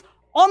always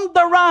on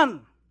the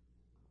run.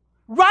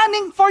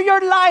 Running for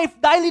your life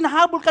dahil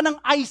hinahabol ka ng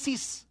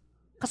ISIS.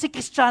 Kasi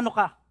Kristiyano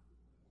ka.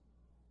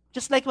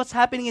 Just like what's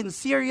happening in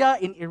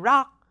Syria, in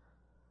Iraq.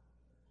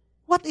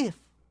 What if?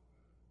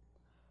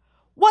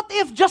 What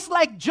if just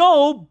like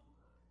Job,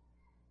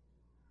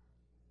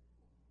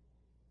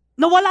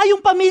 nawala yung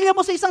pamilya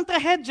mo sa isang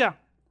trahedya?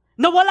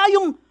 Nawala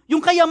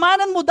yung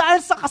kayamanan mo dahil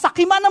sa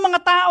kasakiman ng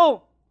mga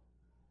tao.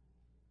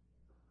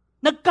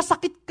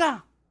 nagkasakit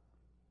ka.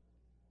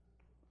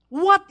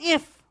 What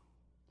if,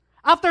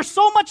 after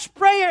so much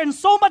prayer and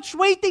so much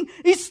waiting,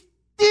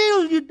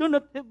 still you do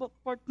not have a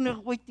partner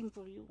waiting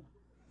for you?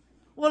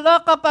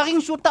 Wala ka pa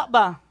ring syuta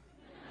ba?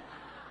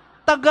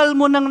 Tagal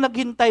mo nang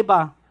naghintay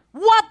ba?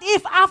 What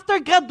if after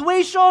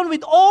graduation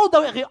with all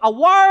the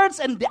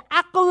awards and the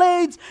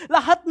accolades,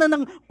 lahat na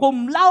ng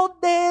cum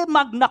laude,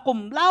 magna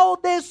cum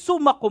laude,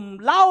 summa cum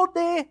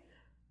laude,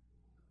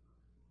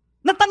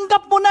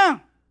 natanggap mo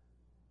na.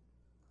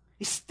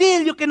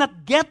 Still, you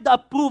cannot get the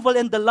approval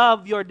and the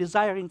love you're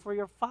desiring for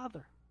your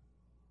Father.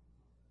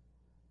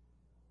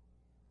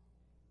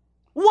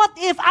 What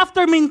if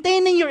after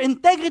maintaining your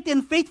integrity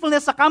and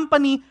faithfulness sa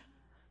company,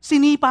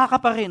 sinipa ka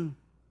pa rin?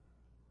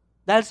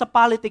 Dahil sa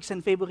politics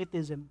and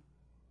favoritism.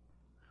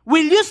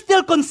 Will you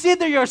still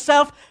consider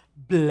yourself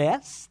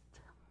blessed?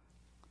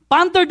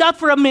 Ponder that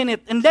for a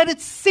minute and let it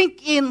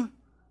sink in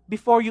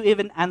before you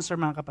even answer,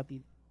 mga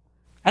kapatid.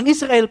 Ang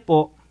Israel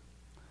po,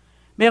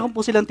 meron po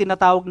silang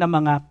tinatawag na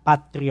mga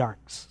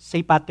patriarchs.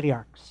 Say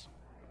patriarchs.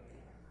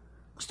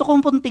 Gusto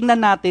kong pong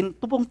tingnan natin,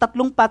 ito pong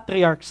 3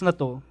 patriarchs na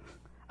to,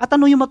 at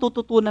ano yung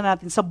matututunan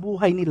natin sa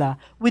buhay nila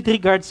with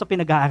regards sa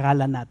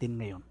pinag-aaralan natin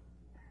ngayon.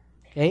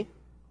 Okay?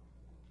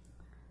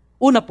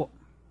 Una po,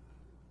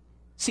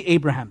 si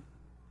Abraham.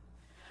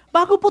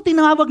 Bago po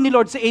tinawag ni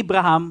Lord si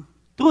Abraham,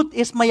 truth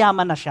is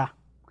mayaman na siya.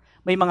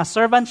 May mga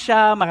servants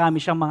siya, marami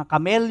siyang mga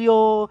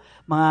kamelyo,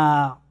 mga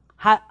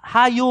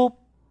hayop,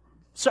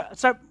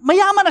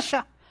 mayaman na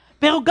siya.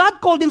 Pero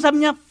God called him,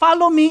 sabi niya,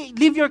 follow me,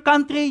 leave your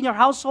country, your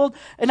household,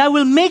 and I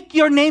will make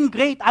your name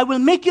great. I will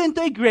make you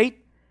into a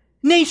great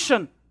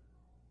nation.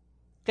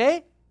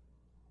 Okay?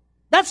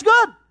 That's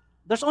good.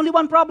 There's only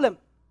one problem.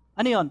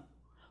 Ano yun?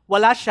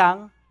 Wala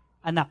siyang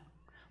anak.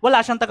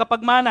 Wala siyang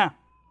tagapagmana.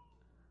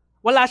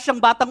 Wala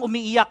siyang batang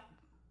umiiyak.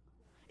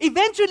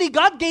 Eventually,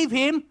 God gave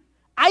him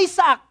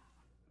Isaac.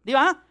 Di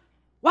ba?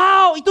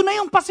 Wow, ito na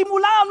yung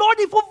pasimula. Lord,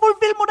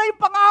 i-fulfill mo na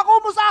yung pangako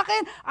mo sa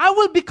akin. I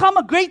will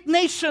become a great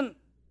nation.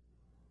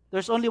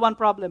 There's only one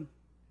problem.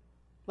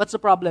 What's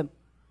the problem?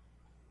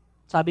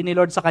 Sabi ni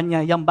Lord sa kanya,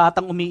 yung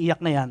batang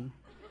umiiyak na yan,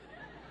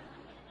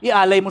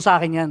 ialay mo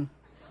sa akin yan.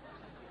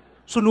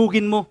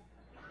 Sunugin mo.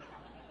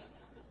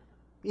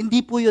 Hindi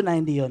po yun,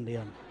 hindi yun.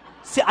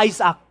 Si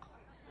Isaac.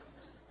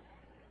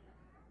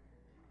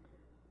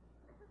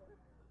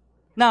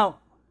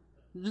 Now,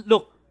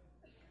 look.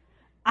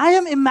 I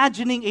am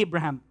imagining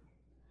Abraham.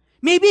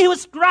 Maybe he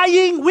was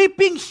crying,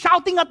 weeping,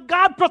 shouting at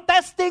God,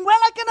 protesting. Well,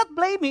 I cannot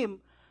blame him.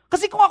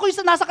 Kasi kung ako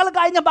yung nasa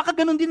kalagayan niya, baka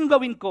ganun din yung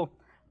gawin ko.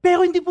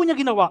 Pero hindi po niya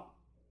ginawa.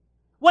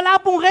 Wala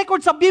pong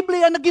record sa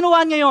Biblia na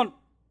ginawa niya yon.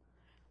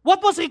 What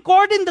was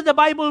recorded in the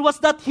Bible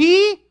was that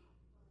he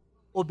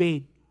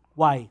obeyed.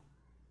 Why?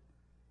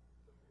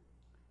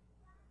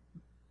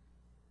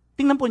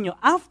 Tingnan po niyo,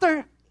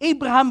 after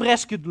Abraham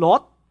rescued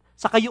Lot,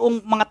 sa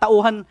kayong mga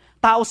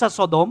tao sa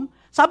Sodom,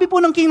 sabi po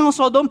ng king ng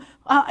Sodom,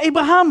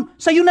 Abraham,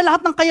 sa iyo na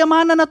lahat ng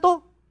kayamanan na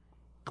to.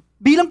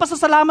 Bilang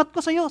pasasalamat ko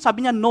sa iyo.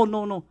 Sabi niya, no.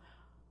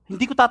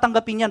 Hindi ko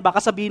tatanggapin yan.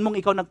 Baka sabihin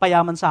mong ikaw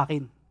nagpayaman sa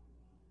akin.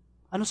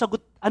 Ano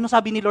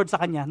sabi ni Lord sa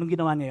kanya nung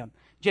ginawa niya yon?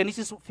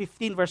 Genesis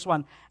 15 verse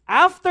 1.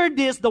 After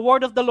this, the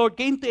word of the Lord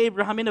came to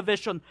Abraham in a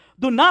vision.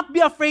 Do not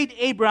be afraid,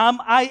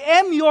 Abraham. I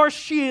am your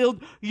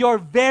shield, your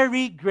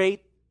very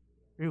great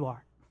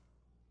reward.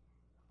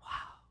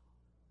 Wow.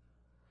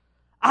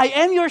 I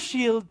am your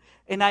shield,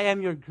 and I am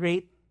your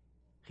great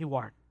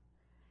reward.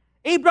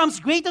 Abraham's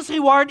greatest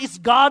reward is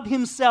God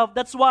Himself.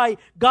 That's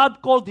why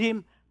God called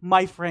him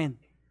my friend.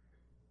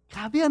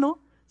 Grabe ano?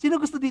 Sino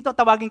gusto dito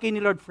tawagin kayo ni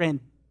Lord friend?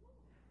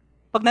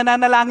 Pag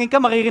nananalangin ka,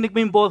 maririnig mo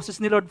yung boses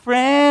ni Lord,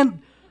 friend.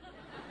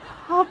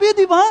 Grabe,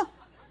 di ba?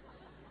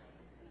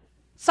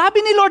 Sabi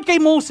ni Lord kay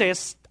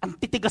Moses, ang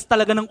titigas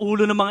talaga ng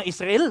ulo ng mga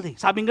Israel.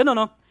 Sabi nga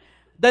no?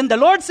 Then the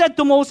Lord said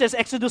to Moses,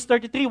 Exodus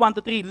 33,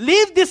 1-3,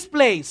 leave this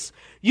place,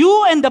 you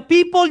and the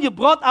people you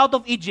brought out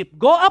of Egypt.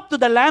 Go up to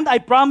the land I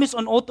promised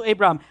on oath to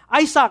Abraham,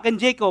 Isaac, and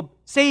Jacob,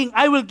 saying,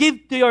 I will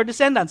give to your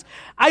descendants.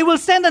 I will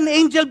send an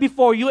angel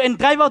before you and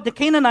drive out the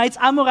Canaanites,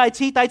 Amorites,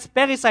 Hittites,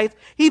 Perizzites,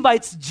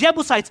 Hivites,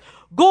 Jebusites.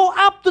 Go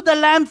up to the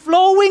land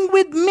flowing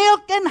with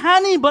milk and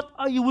honey, but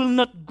I will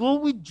not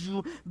go with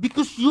you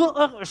because you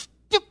are a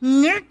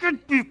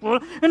stiff-necked people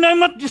and I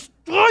must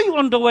destroy you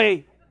on the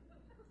way.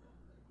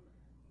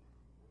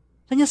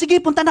 Kanya, sige,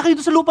 punta na kayo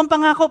doon sa lupang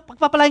pangako,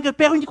 pagpapalain kayo,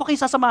 pero hindi ko kayo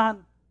sasamahan.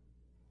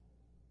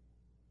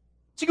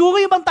 Siguro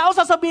yung ibang tao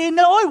sasabihin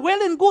na, oy, well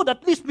and good,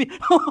 at least may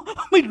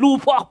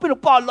lupa ako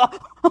pinagpala.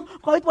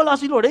 Kahit wala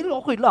si Lord,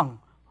 okay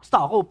lang.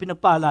 Basta ako,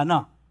 pinagpala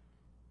na.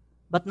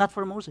 But not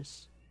for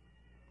Moses.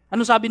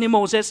 Ano sabi ni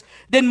Moses?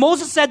 Then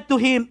Moses said to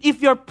him, if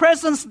your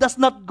presence does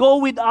not go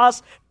with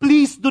us,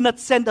 please do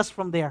not send us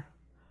from there.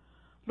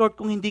 Lord,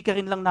 kung hindi ka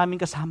rin lang namin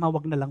kasama,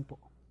 wag na lang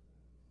po.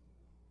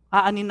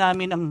 Aanin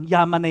namin ang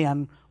yaman na yan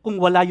kung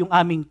wala yung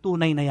aming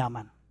tunay na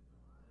yaman.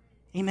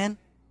 Amen?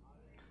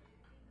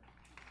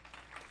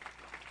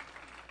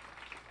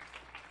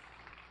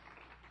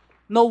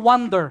 No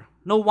wonder,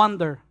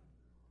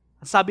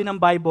 sabi ng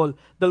Bible,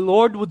 the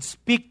Lord would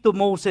speak to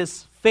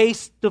Moses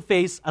face to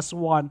face as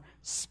one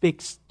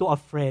speaks to a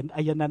friend.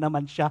 Ayan na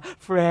naman siya,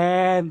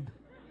 friend.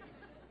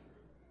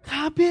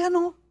 Grabe,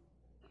 ano?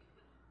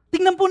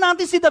 Tingnan po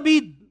natin si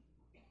David.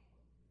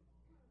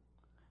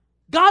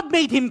 God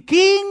made him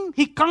king.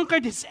 He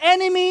conquered his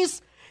enemies.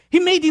 He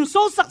made him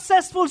so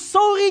successful,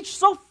 so rich,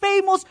 so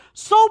famous,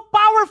 so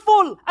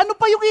powerful. Ano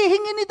pa yung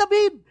hihingi ni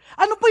David?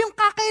 Ano pa yung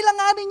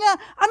kakailanganin niya?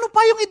 Ano pa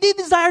yung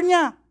i-desire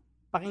niya?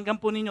 Pakinggan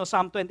po ninyo,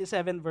 Psalm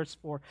 27 verse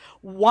 4.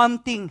 One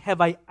thing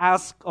have I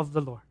asked of the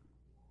Lord.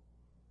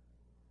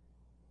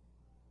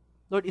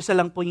 Lord, isa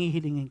lang po yung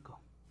hihilingin ko.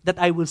 That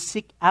I will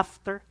seek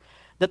after,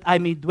 that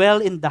I may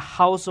dwell in the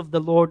house of the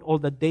Lord all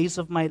the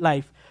days of my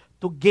life,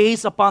 to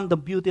gaze upon the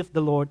beauty of the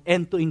Lord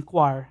and to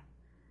inquire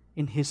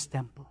in His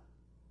temple.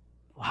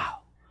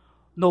 Wow.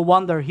 No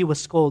wonder he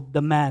was called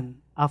the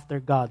man after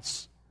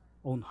God's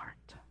own heart.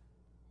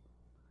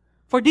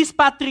 For these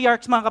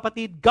patriarchs, mga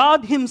kapatid,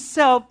 God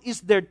Himself is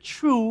their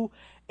true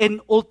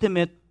and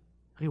ultimate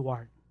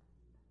reward.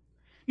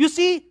 You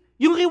see,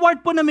 yung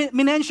reward po na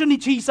minention ni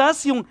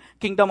Jesus, yung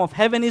kingdom of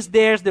heaven is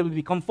theirs, they will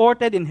be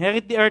comforted,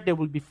 inherit the earth, they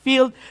will be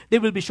filled, they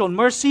will be shown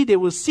mercy, they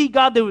will see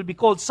God, they will be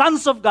called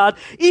sons of God.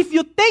 If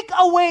you take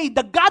away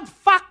the God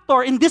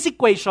factor in this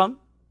equation,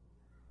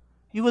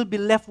 you will be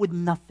left with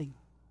nothing.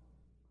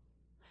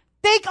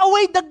 Take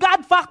away the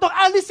God factor,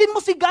 alisin mo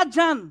si God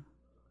dyan.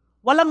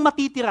 Walang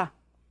matitira.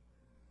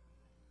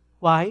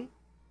 Why?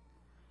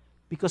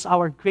 Because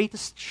our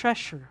greatest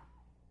treasure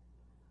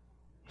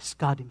is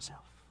God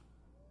Himself.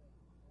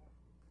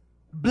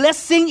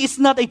 Blessing is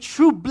not a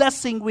true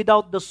blessing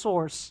without the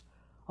source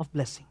of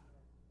blessing.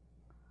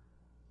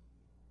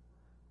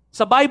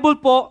 Sa Bible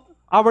po,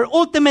 our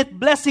ultimate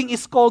blessing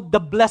is called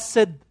the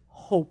blessed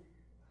hope.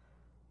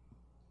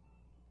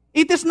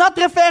 It is not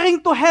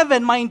referring to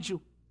heaven, mind you.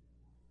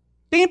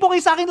 Tingin po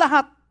kayo sa akin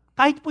lahat,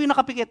 kahit po yung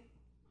nakapikit.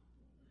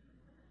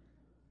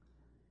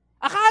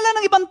 Akala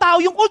ng ibang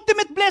tao, yung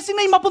ultimate blessing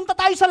na yung mapunta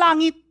tayo sa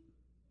langit.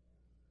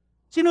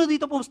 Sino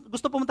dito po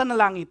gusto pumunta ng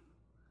langit?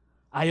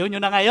 Ayaw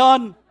nyo na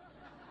ngayon.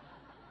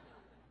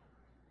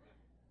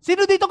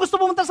 Sino dito gusto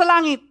pumunta sa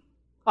langit?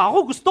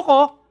 Ako, gusto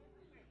ko.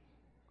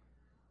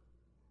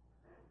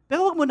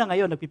 Pero wag mo na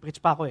ngayon,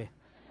 nagpipreach pa ako eh.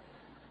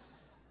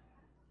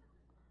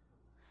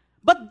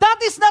 But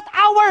that is not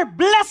our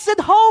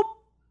blessed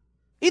hope.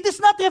 It is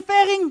not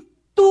referring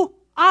to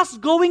us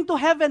going to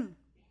heaven.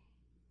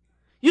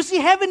 You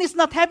see, heaven is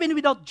not heaven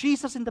without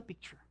Jesus in the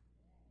picture.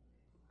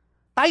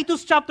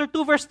 Titus chapter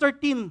 2 verse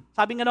 13,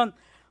 sabi nga nun,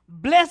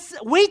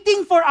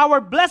 waiting for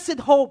our blessed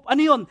hope.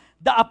 Ano yun?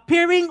 The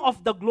appearing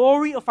of the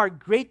glory of our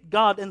great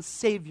God and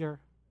Savior,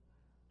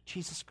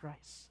 Jesus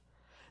Christ.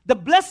 The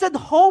blessed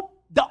hope,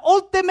 the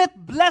ultimate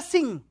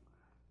blessing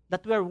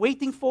that we are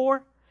waiting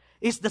for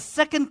is the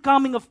second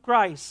coming of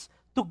Christ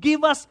to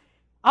give us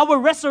our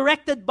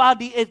resurrected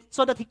body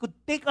so that He could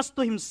take us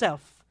to Himself.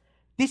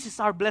 This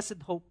is our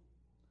blessed hope.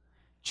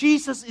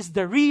 Jesus is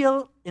the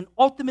real and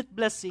ultimate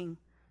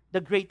blessing, the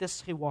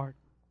greatest reward.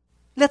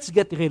 Let's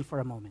get real for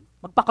a moment.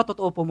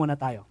 Magpakatotoo po muna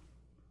tayo.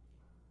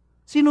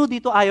 Sino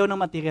dito ayaw ng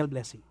material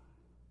blessing?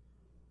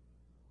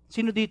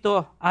 Sino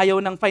dito ayaw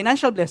ng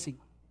financial blessing?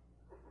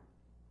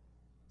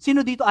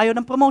 Sino dito ayaw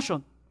ng promotion?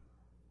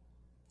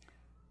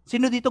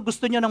 Sino dito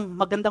gusto nyo ng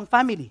magandang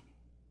family?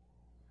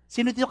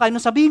 Sino dito kayo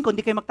nung sabihin ko,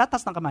 hindi kayo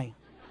magtatas ng kamay?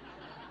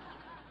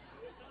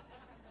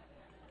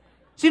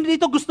 Sino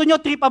dito gusto nyo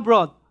trip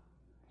abroad?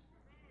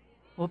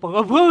 O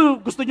pag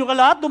gusto nyo ka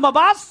lahat,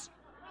 lumabas?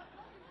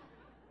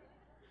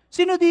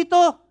 Sino dito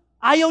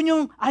ayaw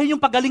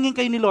nyong pagalingin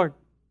kayo ni Lord?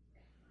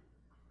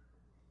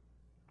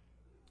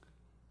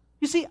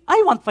 You see,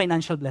 I want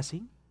financial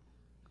blessing.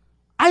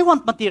 I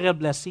want material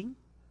blessing.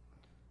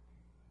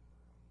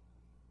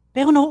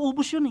 Pero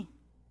nauubos yun eh.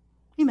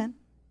 Amen.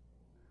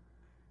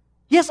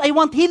 Yes, I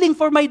want healing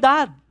for my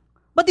dad.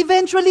 But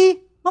eventually,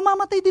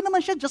 mamamatay din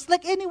naman siya just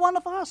like any one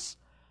of us.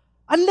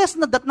 Unless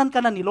nadatnan ka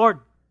na ni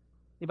Lord.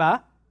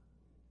 Diba?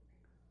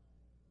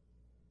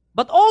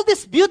 But all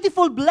these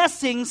beautiful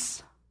blessings,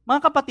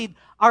 mga kapatid,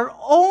 are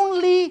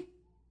only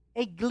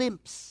a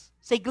glimpse.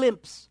 Say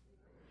glimpse.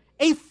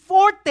 A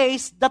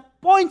foretaste that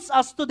points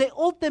us to the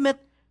ultimate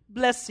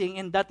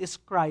blessing, and that is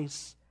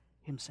Christ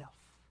Himself.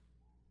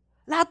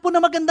 Lahat po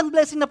na magandang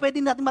blessing na pwede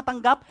natin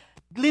matanggap,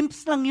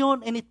 glimpse lang yun,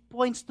 and it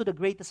points to the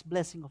greatest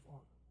blessing of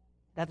all.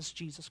 That is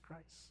Jesus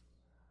Christ.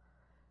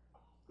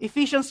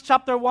 Ephesians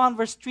chapter 1,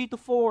 verse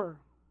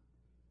 3-4.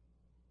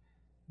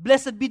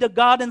 Blessed be the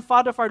God and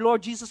Father of our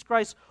Lord Jesus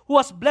Christ, who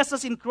has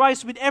blessed us in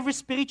Christ with every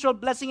spiritual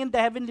blessing in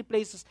the heavenly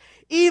places,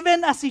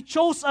 even as He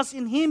chose us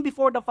in Him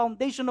before the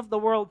foundation of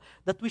the world,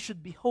 that we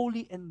should be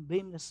holy and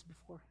blameless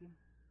before Him.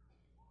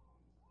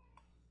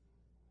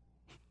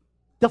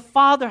 The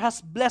Father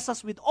has blessed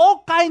us with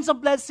all kinds of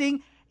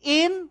blessing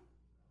in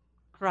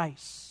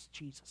Christ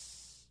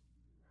Jesus.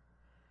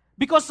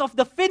 Because of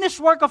the finished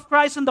work of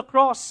Christ on the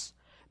cross,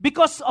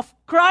 because of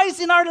Christ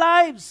in our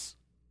lives,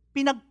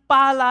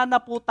 pinagpala na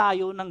po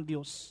tayo ng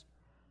Diyos.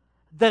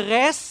 The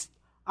rest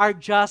are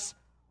just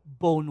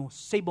bonus.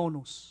 Say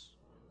bonus.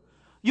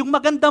 Yung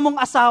maganda mong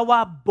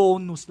asawa,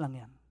 bonus lang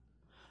yan.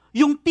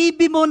 Yung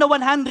TV mo na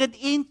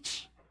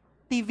 100-inch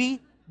TV,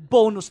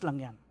 bonus lang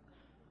yan.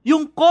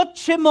 Yung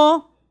kotse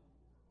mo,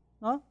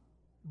 no?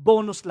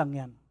 Bonus lang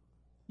yan.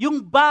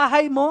 Yung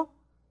bahay mo,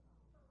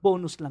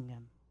 bonus lang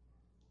yan.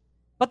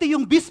 Pati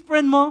yung best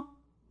friend mo,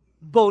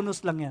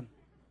 bonus lang yan.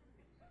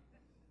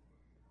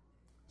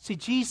 Si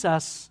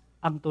Jesus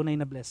ang tunay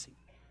na blessing.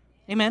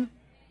 Amen?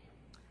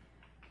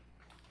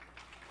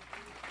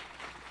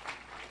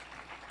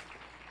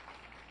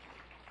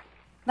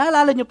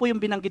 Naalala niyo po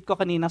yung binanggit ko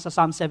kanina sa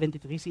Psalm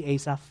 73, si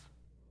Asaph.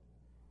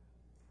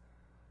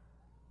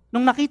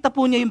 Nung nakita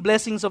po niya yung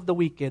blessings of the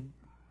wicked,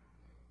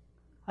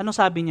 ano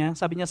sabi niya?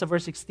 Sabi niya sa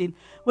verse 16,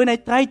 "When I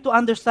tried to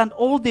understand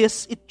all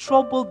this, it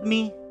troubled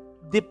me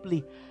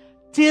deeply.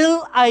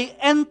 Till I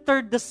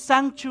entered the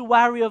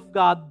sanctuary of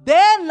God,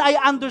 then I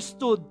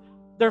understood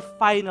their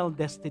final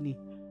destiny."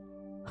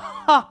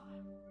 Ha!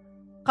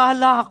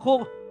 Kala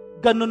ko,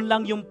 ganun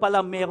lang yung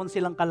pala meron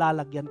silang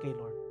kalalagyan kay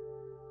Lord.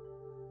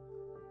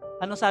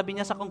 Ano sabi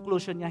niya sa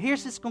conclusion niya?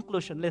 Here's his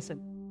conclusion. Listen.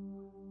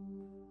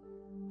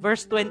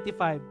 Verse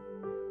 25.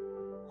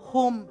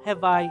 "Whom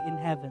have I in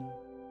heaven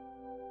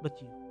but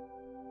you?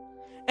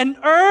 And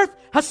earth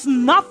has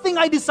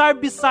nothing I desire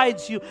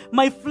besides you.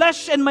 My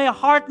flesh and my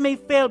heart may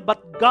fail,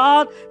 but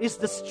God is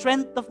the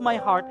strength of my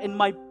heart and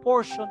my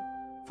portion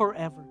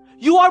forever."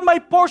 You are my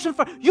portion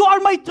forever. You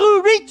are my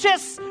true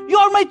riches. You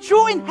are my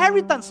true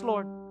inheritance,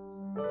 Lord.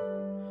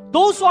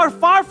 Those who are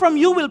far from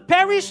you will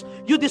perish.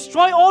 You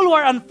destroy all who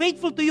are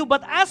unfaithful to you.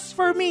 But as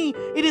for me,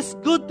 it is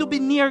good to be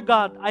near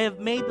God. I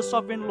have made the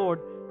sovereign Lord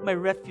my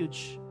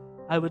refuge.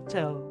 I will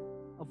tell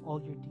of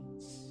all your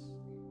deeds.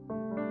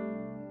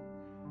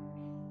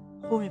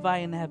 Whom have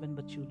I in heaven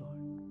but you, Lord?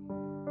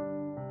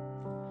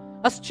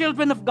 As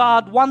children of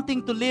God,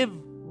 wanting to live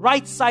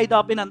right side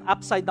up in an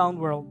upside down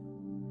world,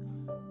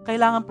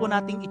 kailangan po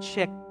nating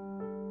i-check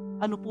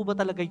ano po ba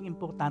talaga yung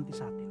importante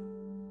sa atin.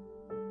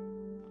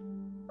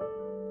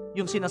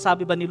 Yung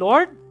sinasabi ba ni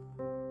Lord?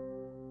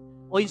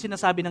 O yung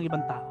sinasabi ng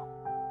ibang tao?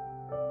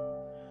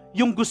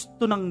 Yung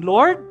gusto ng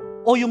Lord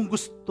o yung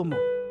gusto mo?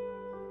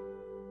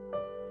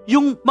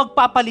 Yung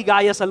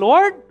magpapaligaya sa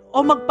Lord o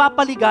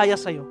magpapaligaya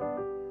sa'yo?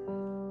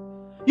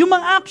 Yung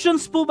mga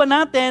actions po ba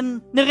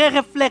natin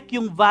nire-reflect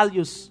yung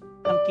values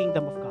ng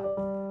Kingdom of God?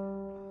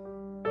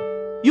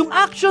 Yung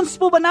actions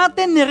po ba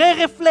natin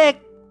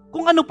nire-reflect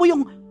kung ano po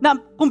yung,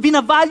 kung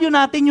binavalue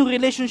natin yung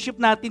relationship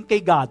natin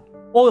kay God?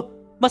 O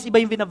mas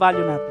iba yung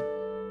binavalue natin?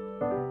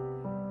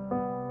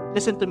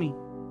 Listen to me.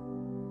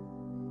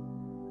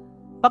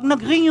 Pag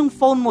nag-ring yung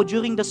phone mo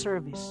during the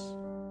service,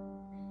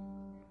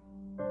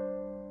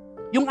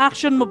 yung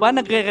action mo ba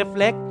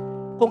nagre-reflect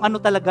kung ano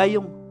talaga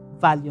yung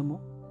value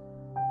mo?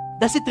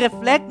 Does it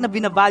reflect na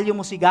binavalue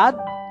mo si God?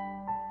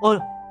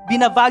 O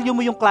binavalue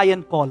mo yung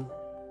client call?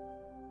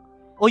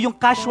 O yung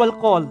casual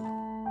call?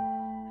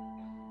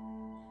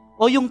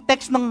 O yung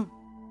text ng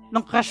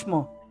crush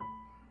mo?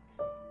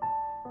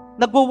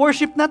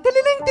 Nagwo-worship na,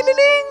 tililing,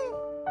 tililing!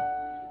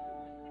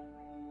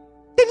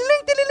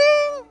 Tililing,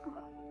 tililing!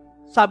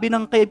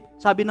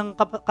 Sabi ng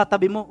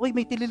katabi mo, uy,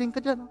 may tililing ka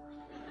dyan.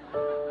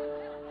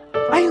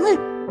 Ay,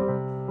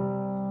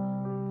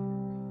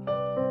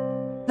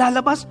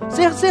 lalabas,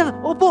 sir,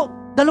 opo,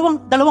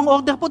 dalawang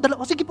order po,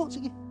 sige po,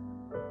 sige.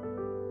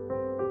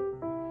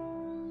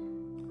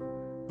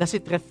 Does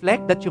it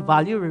reflect that you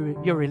value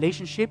your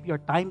relationship, your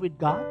time with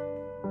God,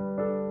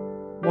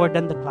 more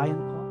than the client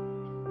call?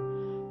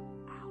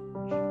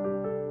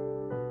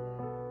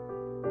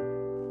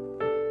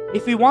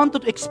 If we want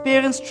to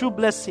experience true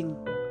blessing,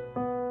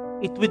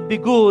 it would be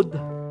good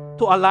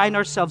to align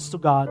ourselves to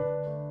God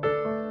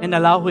and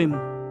allow Him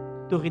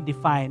to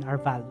redefine our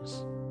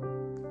values.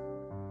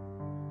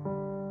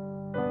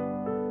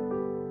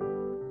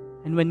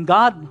 And when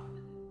God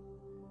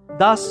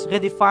does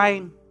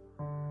redefine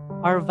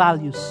our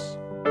values,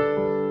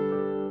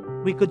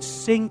 we could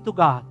sing to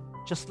God,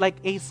 just like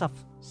Asaph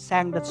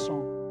sang that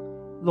song,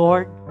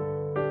 "Lord,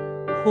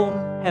 whom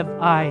have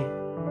I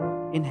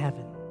in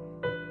heaven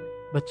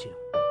but you?"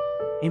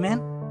 Amen?